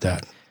who wrote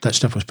that? That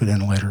stuff was put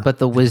in later. But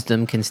the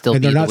wisdom can still be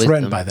the wisdom. And they're not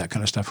threatened by that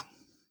kind of stuff.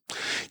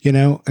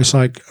 It's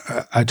like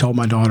I told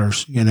my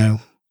daughters, the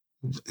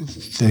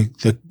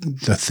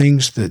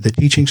things, the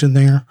teachings in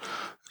there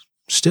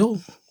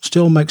still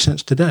make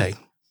sense today.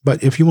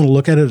 But if you want to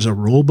look at it as a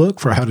rule book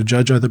for how to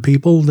judge other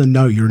people, then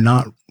no, you're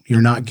not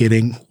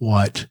getting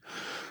what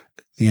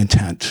the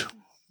intent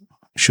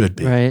should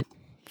be. Right.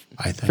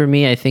 I think. For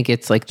me, I think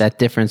it's like that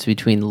difference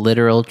between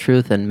literal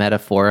truth and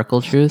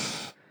metaphorical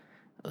truth.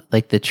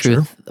 Like the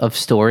truth of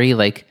story,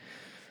 like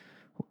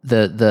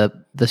the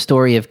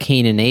story of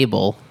Cain and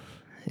Abel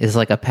is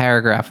like a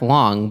paragraph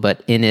long,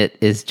 but in it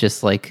is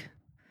just like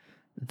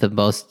the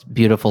most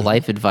beautiful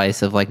life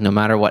advice of like, no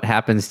matter what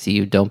happens to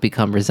you, don't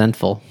become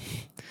resentful.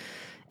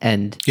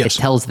 And it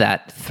tells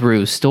that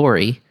through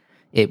story.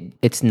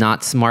 It's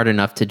not smart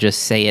enough to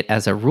just say it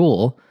as a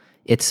rule.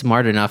 It's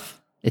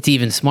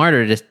even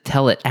smarter to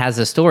tell it as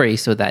a story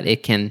so that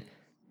it can,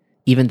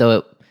 even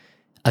though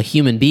a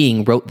human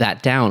being wrote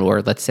that down,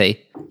 or let's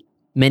say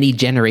many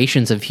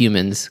generations of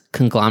humans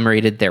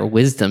conglomerated their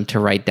wisdom to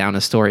write down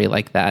a story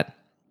like that,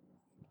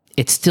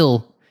 it's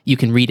still, you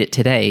can read it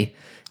today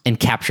and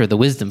capture the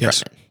wisdom from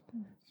it.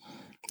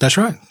 That's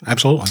right.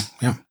 Absolutely.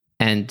 Yeah.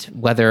 And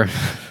whether,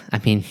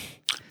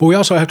 but we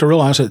also have to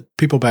realize that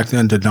people back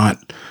then did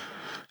not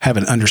have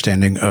an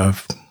understanding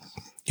of,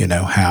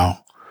 how,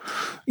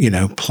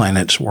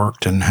 planets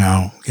worked and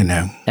how,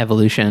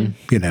 evolution,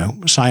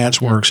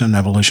 science works and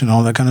evolution,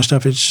 all that kind of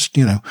stuff. It's just,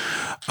 we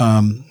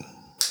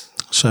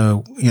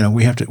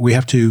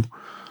have to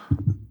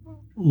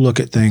look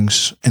at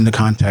things in the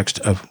context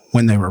of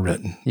when they were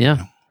written.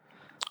 Yeah.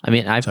 I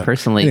mean, I've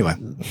personally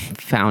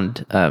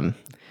found an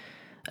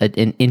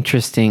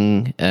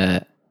interesting,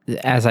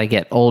 as I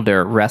get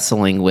older,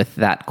 wrestling with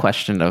that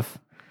question of,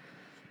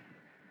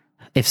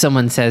 if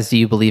someone says, do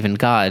you believe in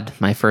God?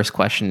 My first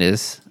question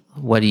is,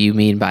 what do you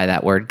mean by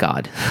that word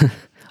God?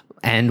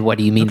 And what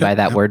do you mean by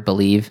that word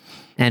believe?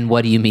 And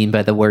what do you mean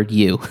by the word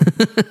you?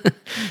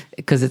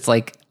 Because it's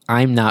like,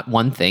 I'm not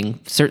one thing.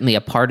 Certainly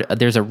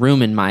there's a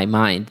room in my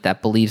mind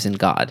that believes in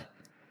God.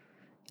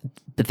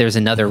 But there's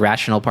another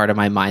rational part of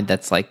my mind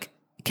that's like,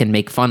 can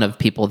make fun of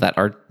people that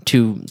are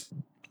too,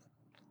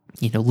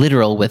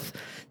 literal with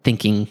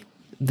thinking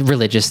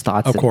religious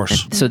thoughts. Of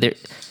course. So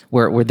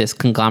we're this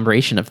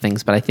conglomeration of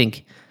things, but I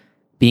think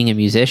being a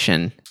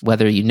musician,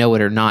 whether you know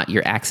it or not,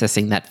 you're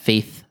accessing that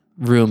faith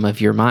room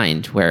of your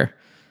mind where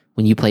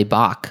when you play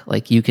Bach,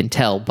 like you can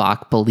tell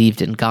Bach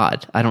believed in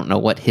God. I don't know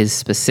what his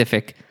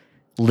specific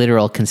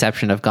literal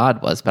conception of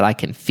God was, but I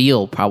can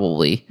feel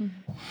probably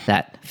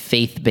that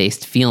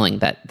faith-based feeling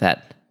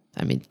that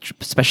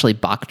especially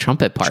Bach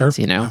trumpet parts,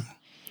 Yeah.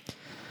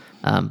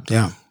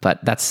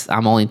 But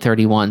I'm only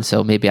 31,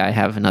 so maybe I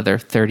have another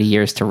 30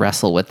 years to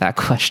wrestle with that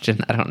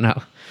question. I don't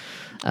know.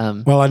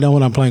 Well, I know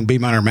when I'm playing B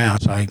minor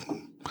mass,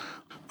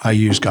 I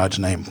use God's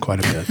name quite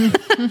a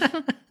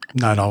bit.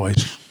 Not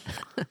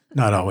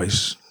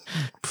always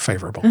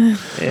favorable.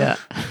 Yeah,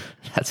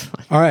 that's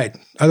fine. All right.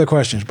 Other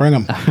questions. Bring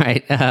them. All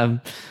right.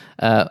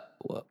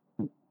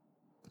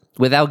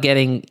 Without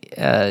getting,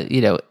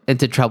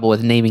 into trouble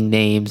with naming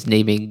names,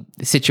 naming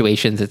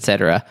situations,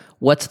 etc.,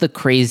 what's the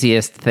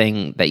craziest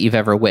thing that you've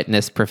ever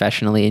witnessed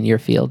professionally in your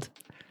field?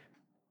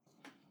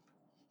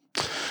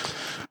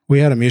 We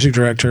had a music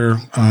director,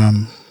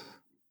 and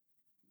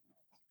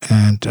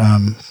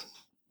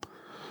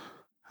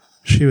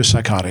she was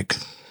psychotic.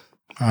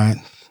 All right.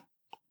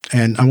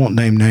 And I won't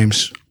name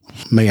names,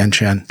 Mei and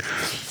Chen,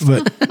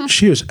 but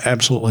she was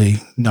absolutely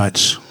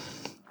nuts.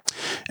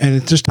 And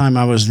at this time,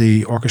 I was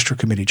the orchestra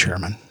committee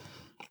chairman.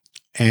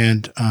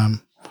 And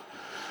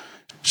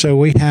so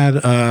we have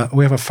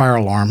a fire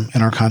alarm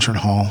in our concert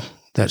hall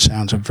that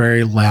sounds a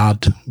very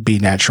loud B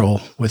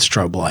natural with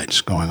strobe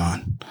lights going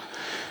on.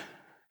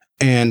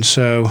 And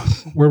so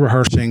we're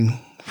rehearsing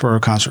for a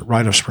concert,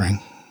 Rite of Spring.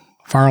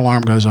 Fire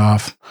alarm goes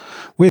off.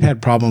 We'd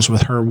had problems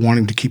with her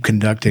wanting to keep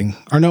conducting.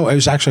 Or no, it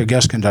was actually a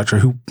guest conductor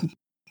who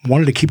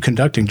wanted to keep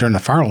conducting during the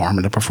fire alarm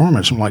in the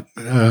performance. I'm like,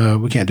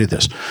 we can't do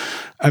this.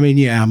 I mean,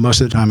 yeah,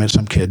 most of the time it's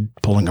some kid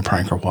pulling a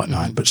prank or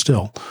whatnot, but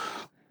still,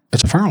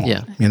 it's a fire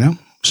alarm,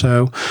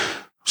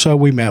 So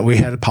we met. We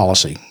had a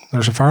policy.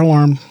 There's a fire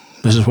alarm.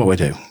 This is what we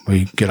do.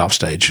 We get off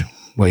stage.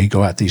 We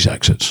go out these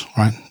exits,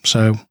 right?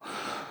 So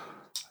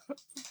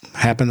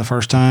happened the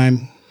first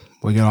time.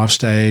 We get off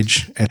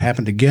stage. It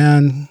happened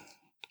again.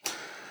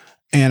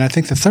 And I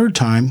think the third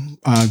time,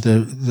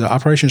 the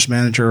operations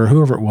manager or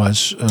whoever it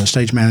was,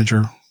 stage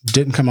manager,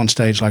 didn't come on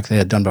stage like they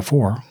had done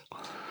before.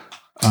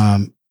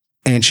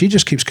 And she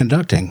just keeps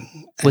conducting.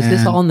 Was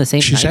this all in the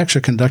same She's night?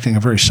 Actually conducting a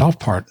very soft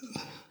part.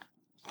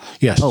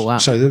 Yes. Oh, wow.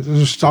 So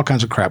there's all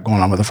kinds of crap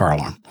going on with the fire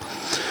alarm.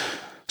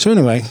 So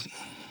anyway,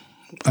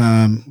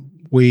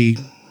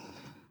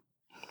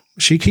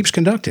 she keeps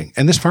conducting,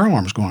 and this fire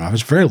alarm is going off.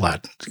 It's very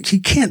loud. She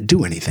can't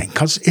do anything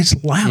because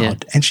it's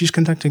loud, and she's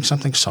conducting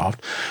something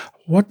soft.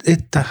 What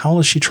the hell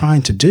is she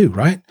trying to do,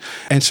 right?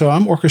 And so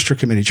I'm orchestra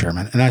committee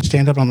chairman, and I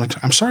stand up.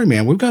 I'm sorry,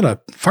 man. We've got a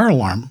fire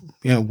alarm.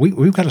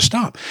 We've got to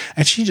stop.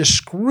 And she just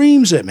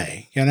screams at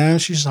me.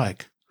 She's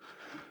like,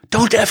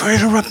 "Don't ever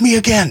interrupt me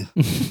again.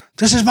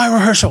 This is my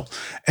rehearsal."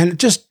 And it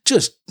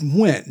just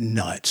went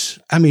nuts.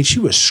 I mean, she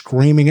was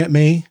screaming at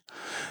me,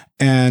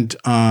 and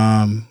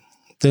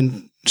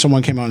then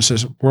someone came on and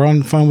says, "We're on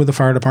the phone with the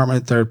fire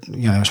department. They're,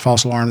 it's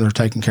false alarm. They're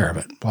taking care of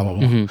it, blah, blah,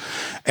 blah."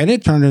 Mm-hmm. And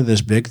it turned into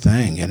this big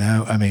thing,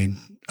 I mean.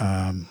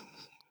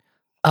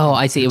 Oh,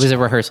 I see. It was a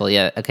rehearsal.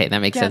 Yeah. Okay. That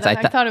makes sense. I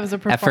thought it was a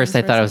performance. At first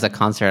I thought it was a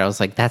concert. I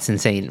was like, that's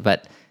insane.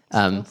 But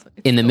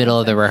in the middle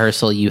of the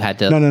rehearsal, you had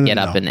to get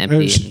up and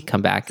empty and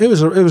come back. It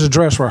was a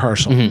dress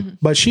rehearsal. Mm-hmm.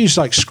 But she's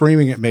like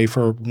screaming at me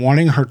for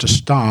wanting her to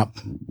stop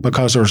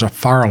because there was a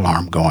fire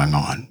alarm going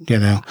on,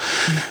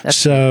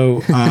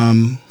 So,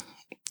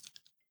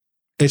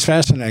 it's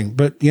fascinating.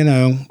 But,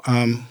 the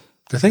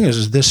thing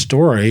is this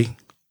story,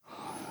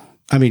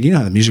 I mean, you know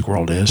how the music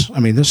world is. I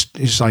mean, this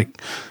is like,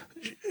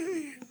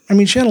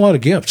 she had a lot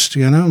of gifts,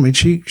 I mean,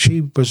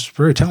 she was a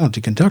very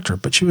talented conductor,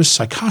 but she was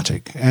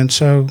psychotic. And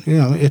so,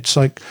 it's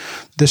like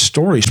this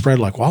story spread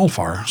like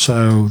wildfire.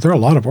 So there are a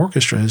lot of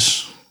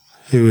orchestras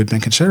who had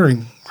been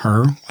considering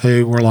her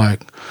who were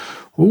like,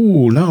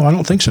 "Ooh, no, I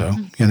don't think so."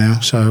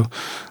 So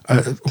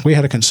we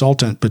had a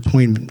consultant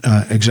between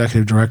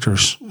executive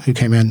directors who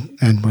came in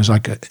and was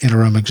like an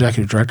interim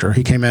executive director.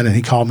 He came in and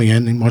he called me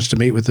in and wants to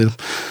meet with the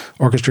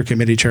orchestra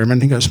committee chairman.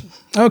 He goes,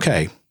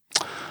 "Okay,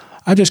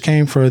 I just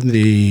came for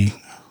the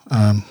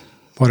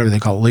whatever they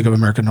call it, League of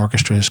American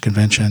Orchestras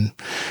convention,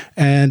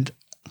 and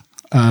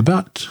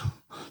about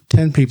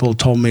 10 people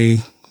told me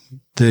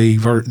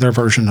their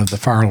version of the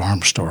fire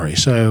alarm story.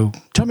 So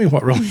tell me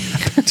what really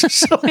happened.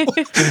 So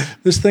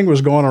this thing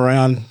was going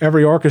around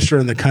every orchestra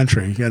in the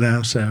country,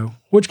 so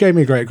which gave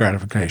me great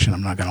gratification.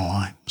 I'm not going to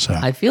lie. So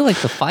I feel like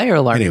the fire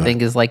alarm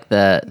thing is like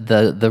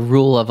the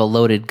rule of a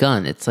loaded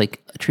gun. It's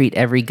like treat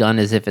every gun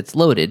as if it's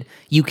loaded.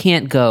 You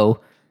can't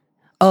go,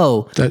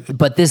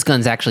 but this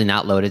gun's actually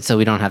not loaded, so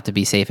we don't have to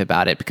be safe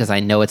about it because I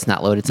know it's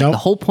not loaded. It's like the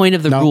whole point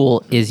of the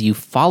rule is you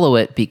follow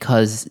it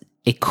because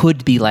it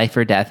could be life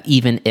or death,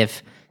 even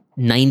if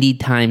 90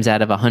 times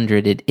out of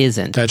 100 it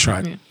isn't. That's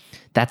right. Yeah.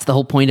 That's the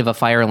whole point of a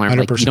fire alarm.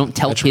 Like, you don't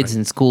tell kids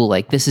in school,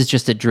 like, this is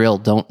just a drill.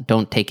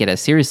 Don't take it as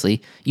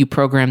seriously. You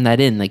program that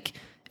in. Like,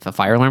 if a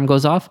fire alarm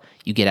goes off,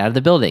 you get out of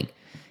the building.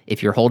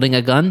 If you're holding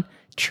a gun,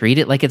 treat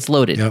it like it's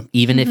loaded. Yep.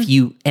 Even if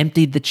you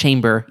emptied the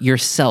chamber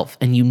yourself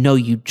and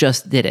you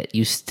just did it,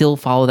 you still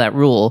follow that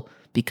rule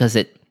because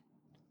it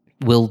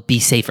will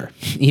be safer,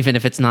 even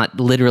if it's not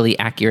literally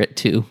accurate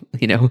to,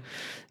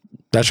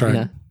 That's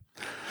right.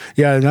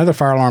 Yeah, another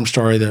fire alarm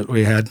story that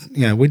we had,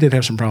 we did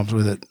have some problems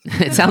with it.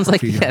 It sounds like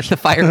the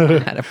fire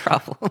alarm had a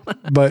problem.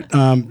 But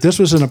this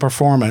was in a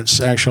performance,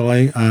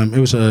 actually. I think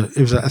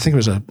it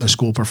was a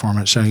school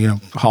performance. So, the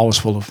hall was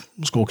full of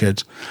school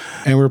kids.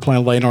 And we were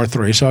playing Leonore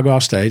 3. So I go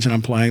off stage and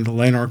I'm playing the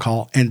Leonore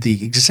call. And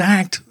the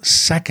exact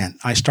second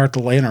I start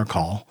the Leonore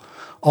call,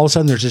 all of a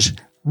sudden there's this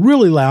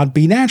really loud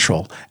 "Be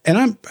Natural."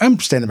 And I'm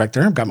standing back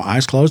there, I've got my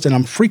eyes closed and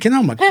I'm freaking out.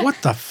 I'm like, what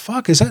the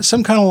fuck? Is that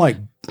some kind of like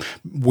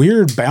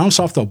weird bounce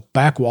off the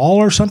back wall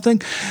or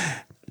something?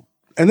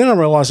 And then I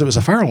realized it was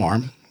a fire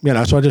alarm,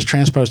 so I just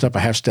transposed up a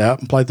half step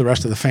and played the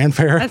rest of the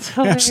fanfare. That's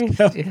hilarious.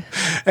 Yeah.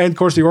 And of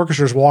course the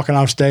orchestra's walking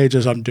off stage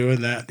as I'm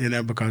doing that,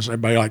 because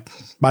everybody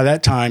by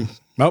that time,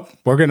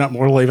 we're getting up and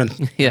we're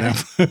leaving. Yeah.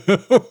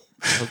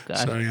 Oh God.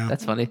 So, yeah.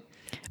 That's funny.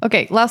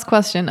 Okay. Last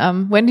question.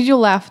 When did you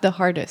laugh the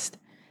hardest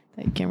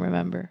that you can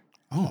remember?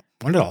 Oh,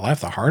 when did I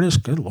laugh the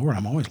hardest? Good Lord,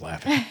 I'm always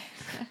laughing.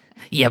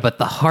 Yeah, but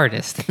the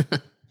hardest.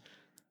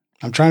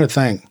 I'm trying to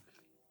think.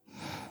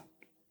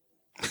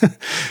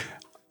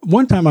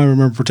 One time I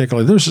remember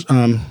particularly, this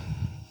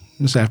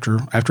was after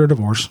a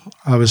divorce.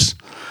 I was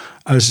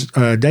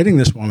dating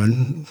this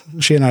woman.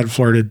 She and I had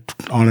flirted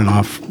on and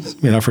off,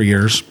 for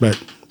years,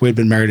 but we had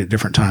been married at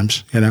different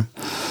times, and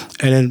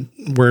then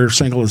we're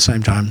single at the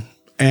same time.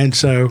 And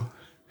so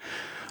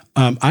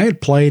I had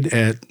played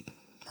at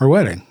her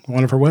wedding,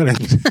 one of her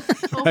weddings.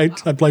 I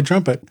played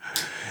trumpet.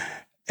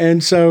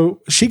 And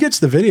so she gets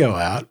the video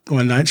out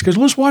one night. She goes,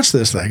 let's watch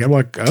this thing. I'm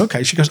like,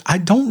 okay. She goes, I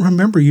don't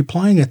remember you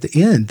playing at the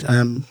end.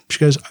 She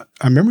goes,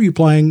 I remember you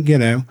playing,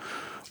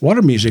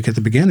 water music at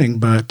the beginning,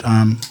 but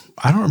I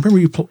don't remember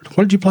you. What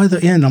did you play at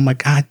the end? I'm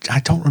like, I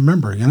don't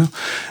remember,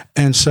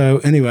 And so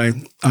anyway,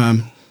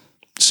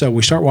 so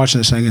we start watching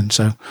this thing. And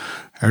so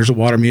there's the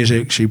water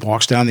music. She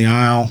walks down the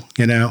aisle,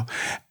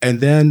 and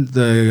then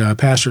the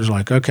pastor's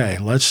like, okay,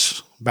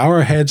 let's bow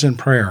our heads in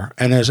prayer.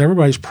 And as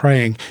everybody's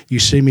praying, you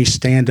see me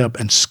stand up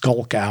and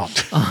skulk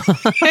out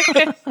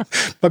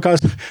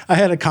because I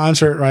had a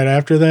concert right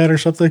after that or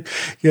something,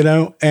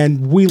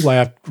 and we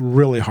laughed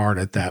really hard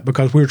at that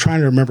because we were trying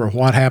to remember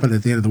what happened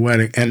at the end of the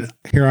wedding. And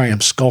here I am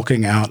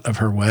skulking out of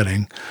her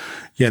wedding,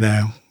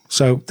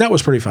 So that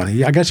was pretty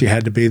funny. I guess you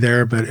had to be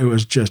there, but it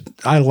was just,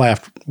 I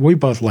laughed. We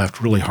both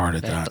laughed really hard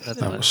at that.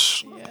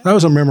 That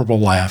was a memorable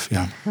laugh.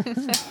 Yeah.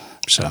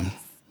 So.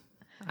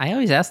 I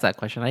always ask that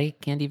question. I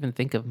can't even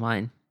think of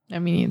mine. I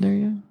mean, either.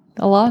 Yeah.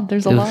 A lot.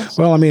 There's a lot.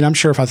 Well, I mean, I'm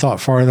sure if I thought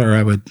farther,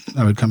 I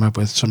would come up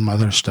with some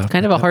other stuff.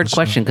 Kind of a hard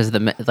question because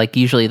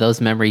usually those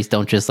memories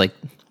don't just like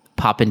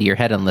pop into your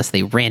head unless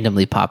they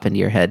randomly pop into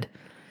your head.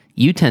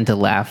 You tend to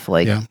laugh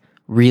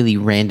really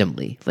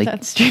randomly. Like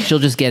that's true. She'll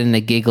just get in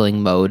a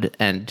giggling mode,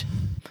 and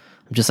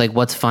I'm just like,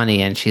 "What's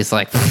funny?" And she's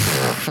like,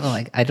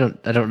 "Like I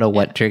don't know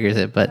what triggers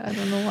it, but I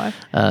don't know why."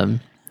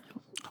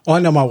 Well, I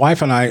know my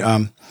wife and I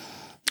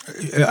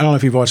don't know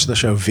if you've watched the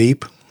show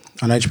Veep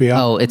on HBO.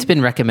 Oh, it's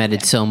been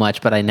recommended so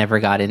much, but I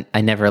never got in.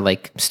 I never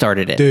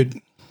started it.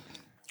 Dude,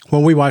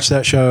 when we watched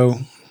that show,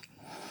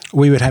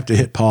 we would have to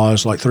hit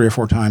pause like 3 or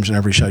 4 times in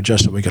every show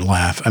just so we could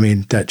laugh. I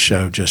mean, that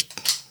show just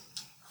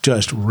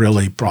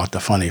really brought the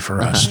funny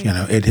for us.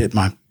 It hit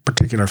my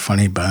particular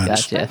funny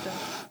bones. Gotcha.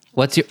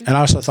 And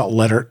I also thought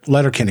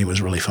Letterkenny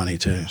was really funny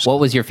too. So. What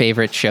was your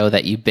favorite show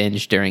that you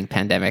binged during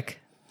pandemic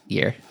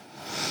year?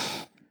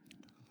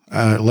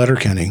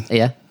 Letterkenny.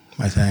 Yeah.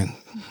 I think.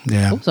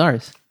 Yeah. What was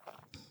ours?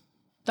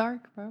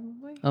 Dark,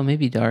 probably. Oh,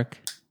 maybe Dark.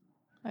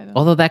 I don't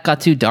Although that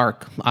got too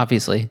dark,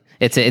 obviously.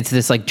 It's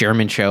this like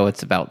German show.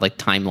 It's about like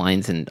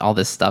timelines and all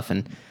this stuff.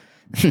 And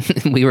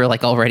we were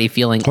like already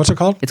feeling. What's it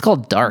called? It's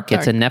called Dark.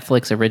 It's a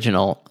Netflix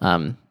original.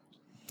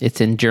 It's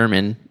in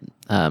German.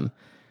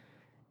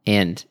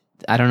 And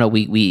I don't know.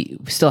 We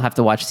still have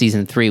to watch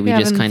season 3. We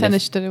just kind of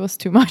finished it. It was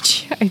too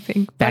much, I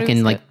think. Back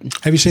in like.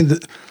 Have you seen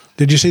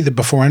did you see The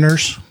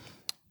Beforeigners?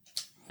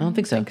 I don't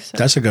think so.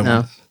 That's a good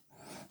one.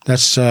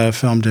 That's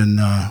filmed in,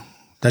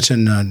 that's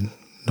in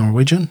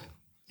Norwegian.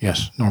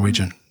 Yes,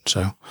 Norwegian.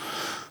 So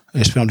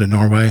it's filmed in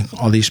Norway.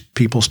 All these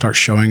people start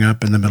showing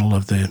up in the middle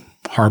of the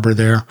harbor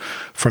there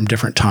from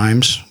different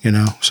times,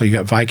 So you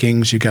got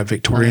Vikings, you got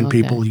Victorian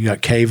people, you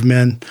got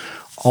cavemen,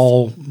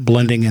 all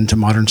blending into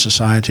modern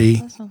society.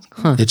 That sounds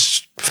cool.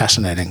 It's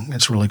fascinating.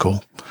 It's really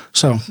cool.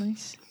 So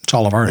Nice. it's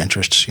all of our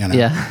interests,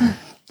 Yeah.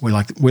 We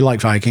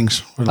like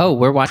Vikings.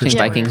 We're watching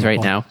Vikings people.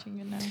 right now.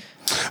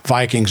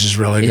 Vikings is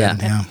really good.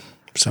 Yeah.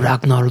 So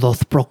Ragnar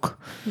Lothbrok.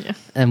 Yeah.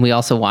 And we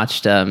also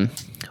watched.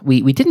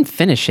 We didn't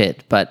finish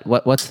it, but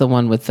what's the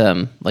one with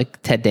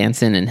like Ted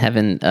Danson and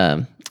Heaven?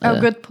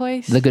 Good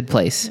Place. The Good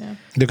Place. Yeah.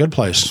 The Good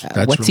Place.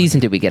 That's What really season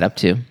did we get up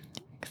to?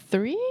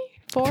 3,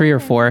 4? 3 or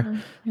 4.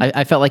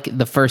 I felt like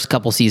the first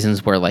couple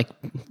seasons were like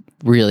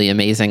really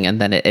amazing, and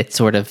then it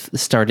sort of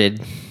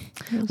started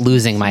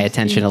losing my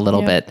attention a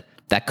little bit.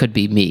 That could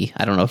be me.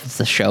 I don't know if it's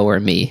the show or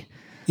me.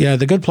 Yeah,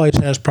 The Good Place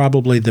has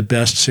probably the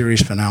best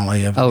series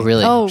finale of Oh,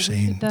 really? Oh,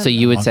 seen. it does. So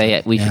you would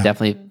say we should Yeah.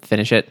 definitely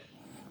finish it?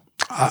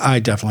 I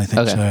definitely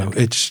think Okay. so.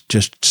 It's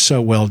just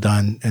so well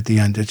done at the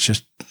end. It's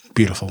just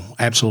beautiful,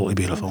 absolutely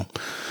beautiful.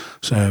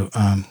 So,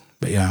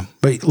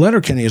 but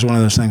Letterkenny is one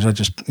of those things I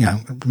just, a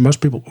lot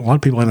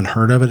of people haven't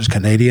heard of it. It's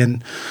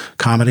Canadian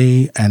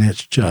comedy, and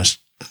it's just,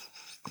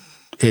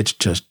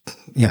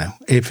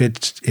 if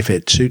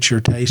it suits your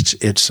tastes,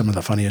 it's some of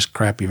the funniest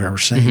crap you've ever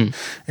seen.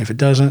 If it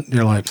doesn't,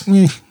 you're like,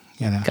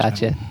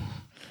 Gotcha.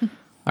 All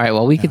right.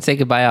 Well, we could say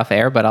goodbye off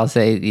air, but I'll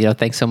say,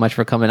 thanks so much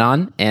for coming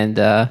on, and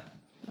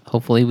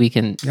hopefully we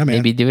can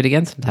maybe do it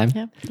again sometime.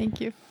 Yeah, thank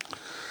you.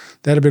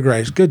 That'd be great.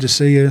 It's good to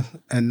see you,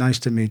 and nice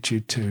to meet you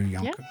too,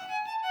 Janka. Yeah.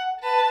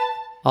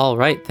 All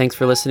right. Thanks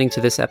for listening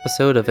to this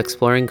episode of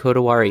Exploring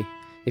Kodawari.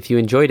 If you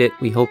enjoyed it,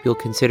 we hope you'll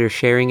consider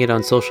sharing it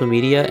on social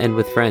media and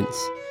with friends.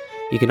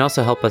 You can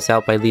also help us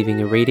out by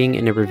leaving a rating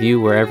and a review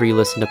wherever you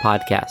listen to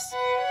podcasts.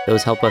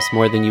 Those help us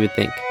more than you would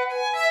think.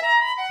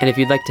 And if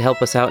you'd like to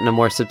help us out in a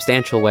more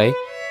substantial way,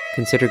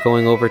 consider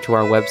going over to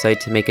our website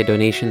to make a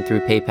donation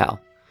through PayPal.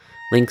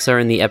 Links are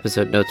in the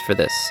episode notes for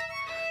this.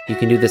 You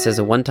can do this as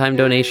a one-time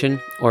donation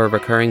or a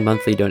recurring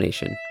monthly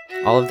donation.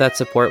 All of that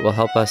support will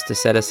help us to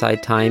set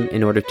aside time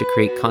in order to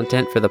create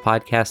content for the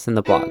podcast and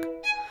the blog.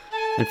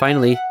 And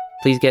finally,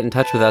 please get in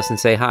touch with us and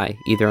say hi,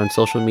 either on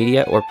social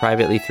media or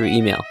privately through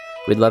email.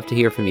 We'd love to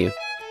hear from you.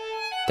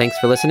 Thanks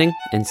for listening,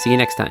 and see you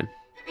next time.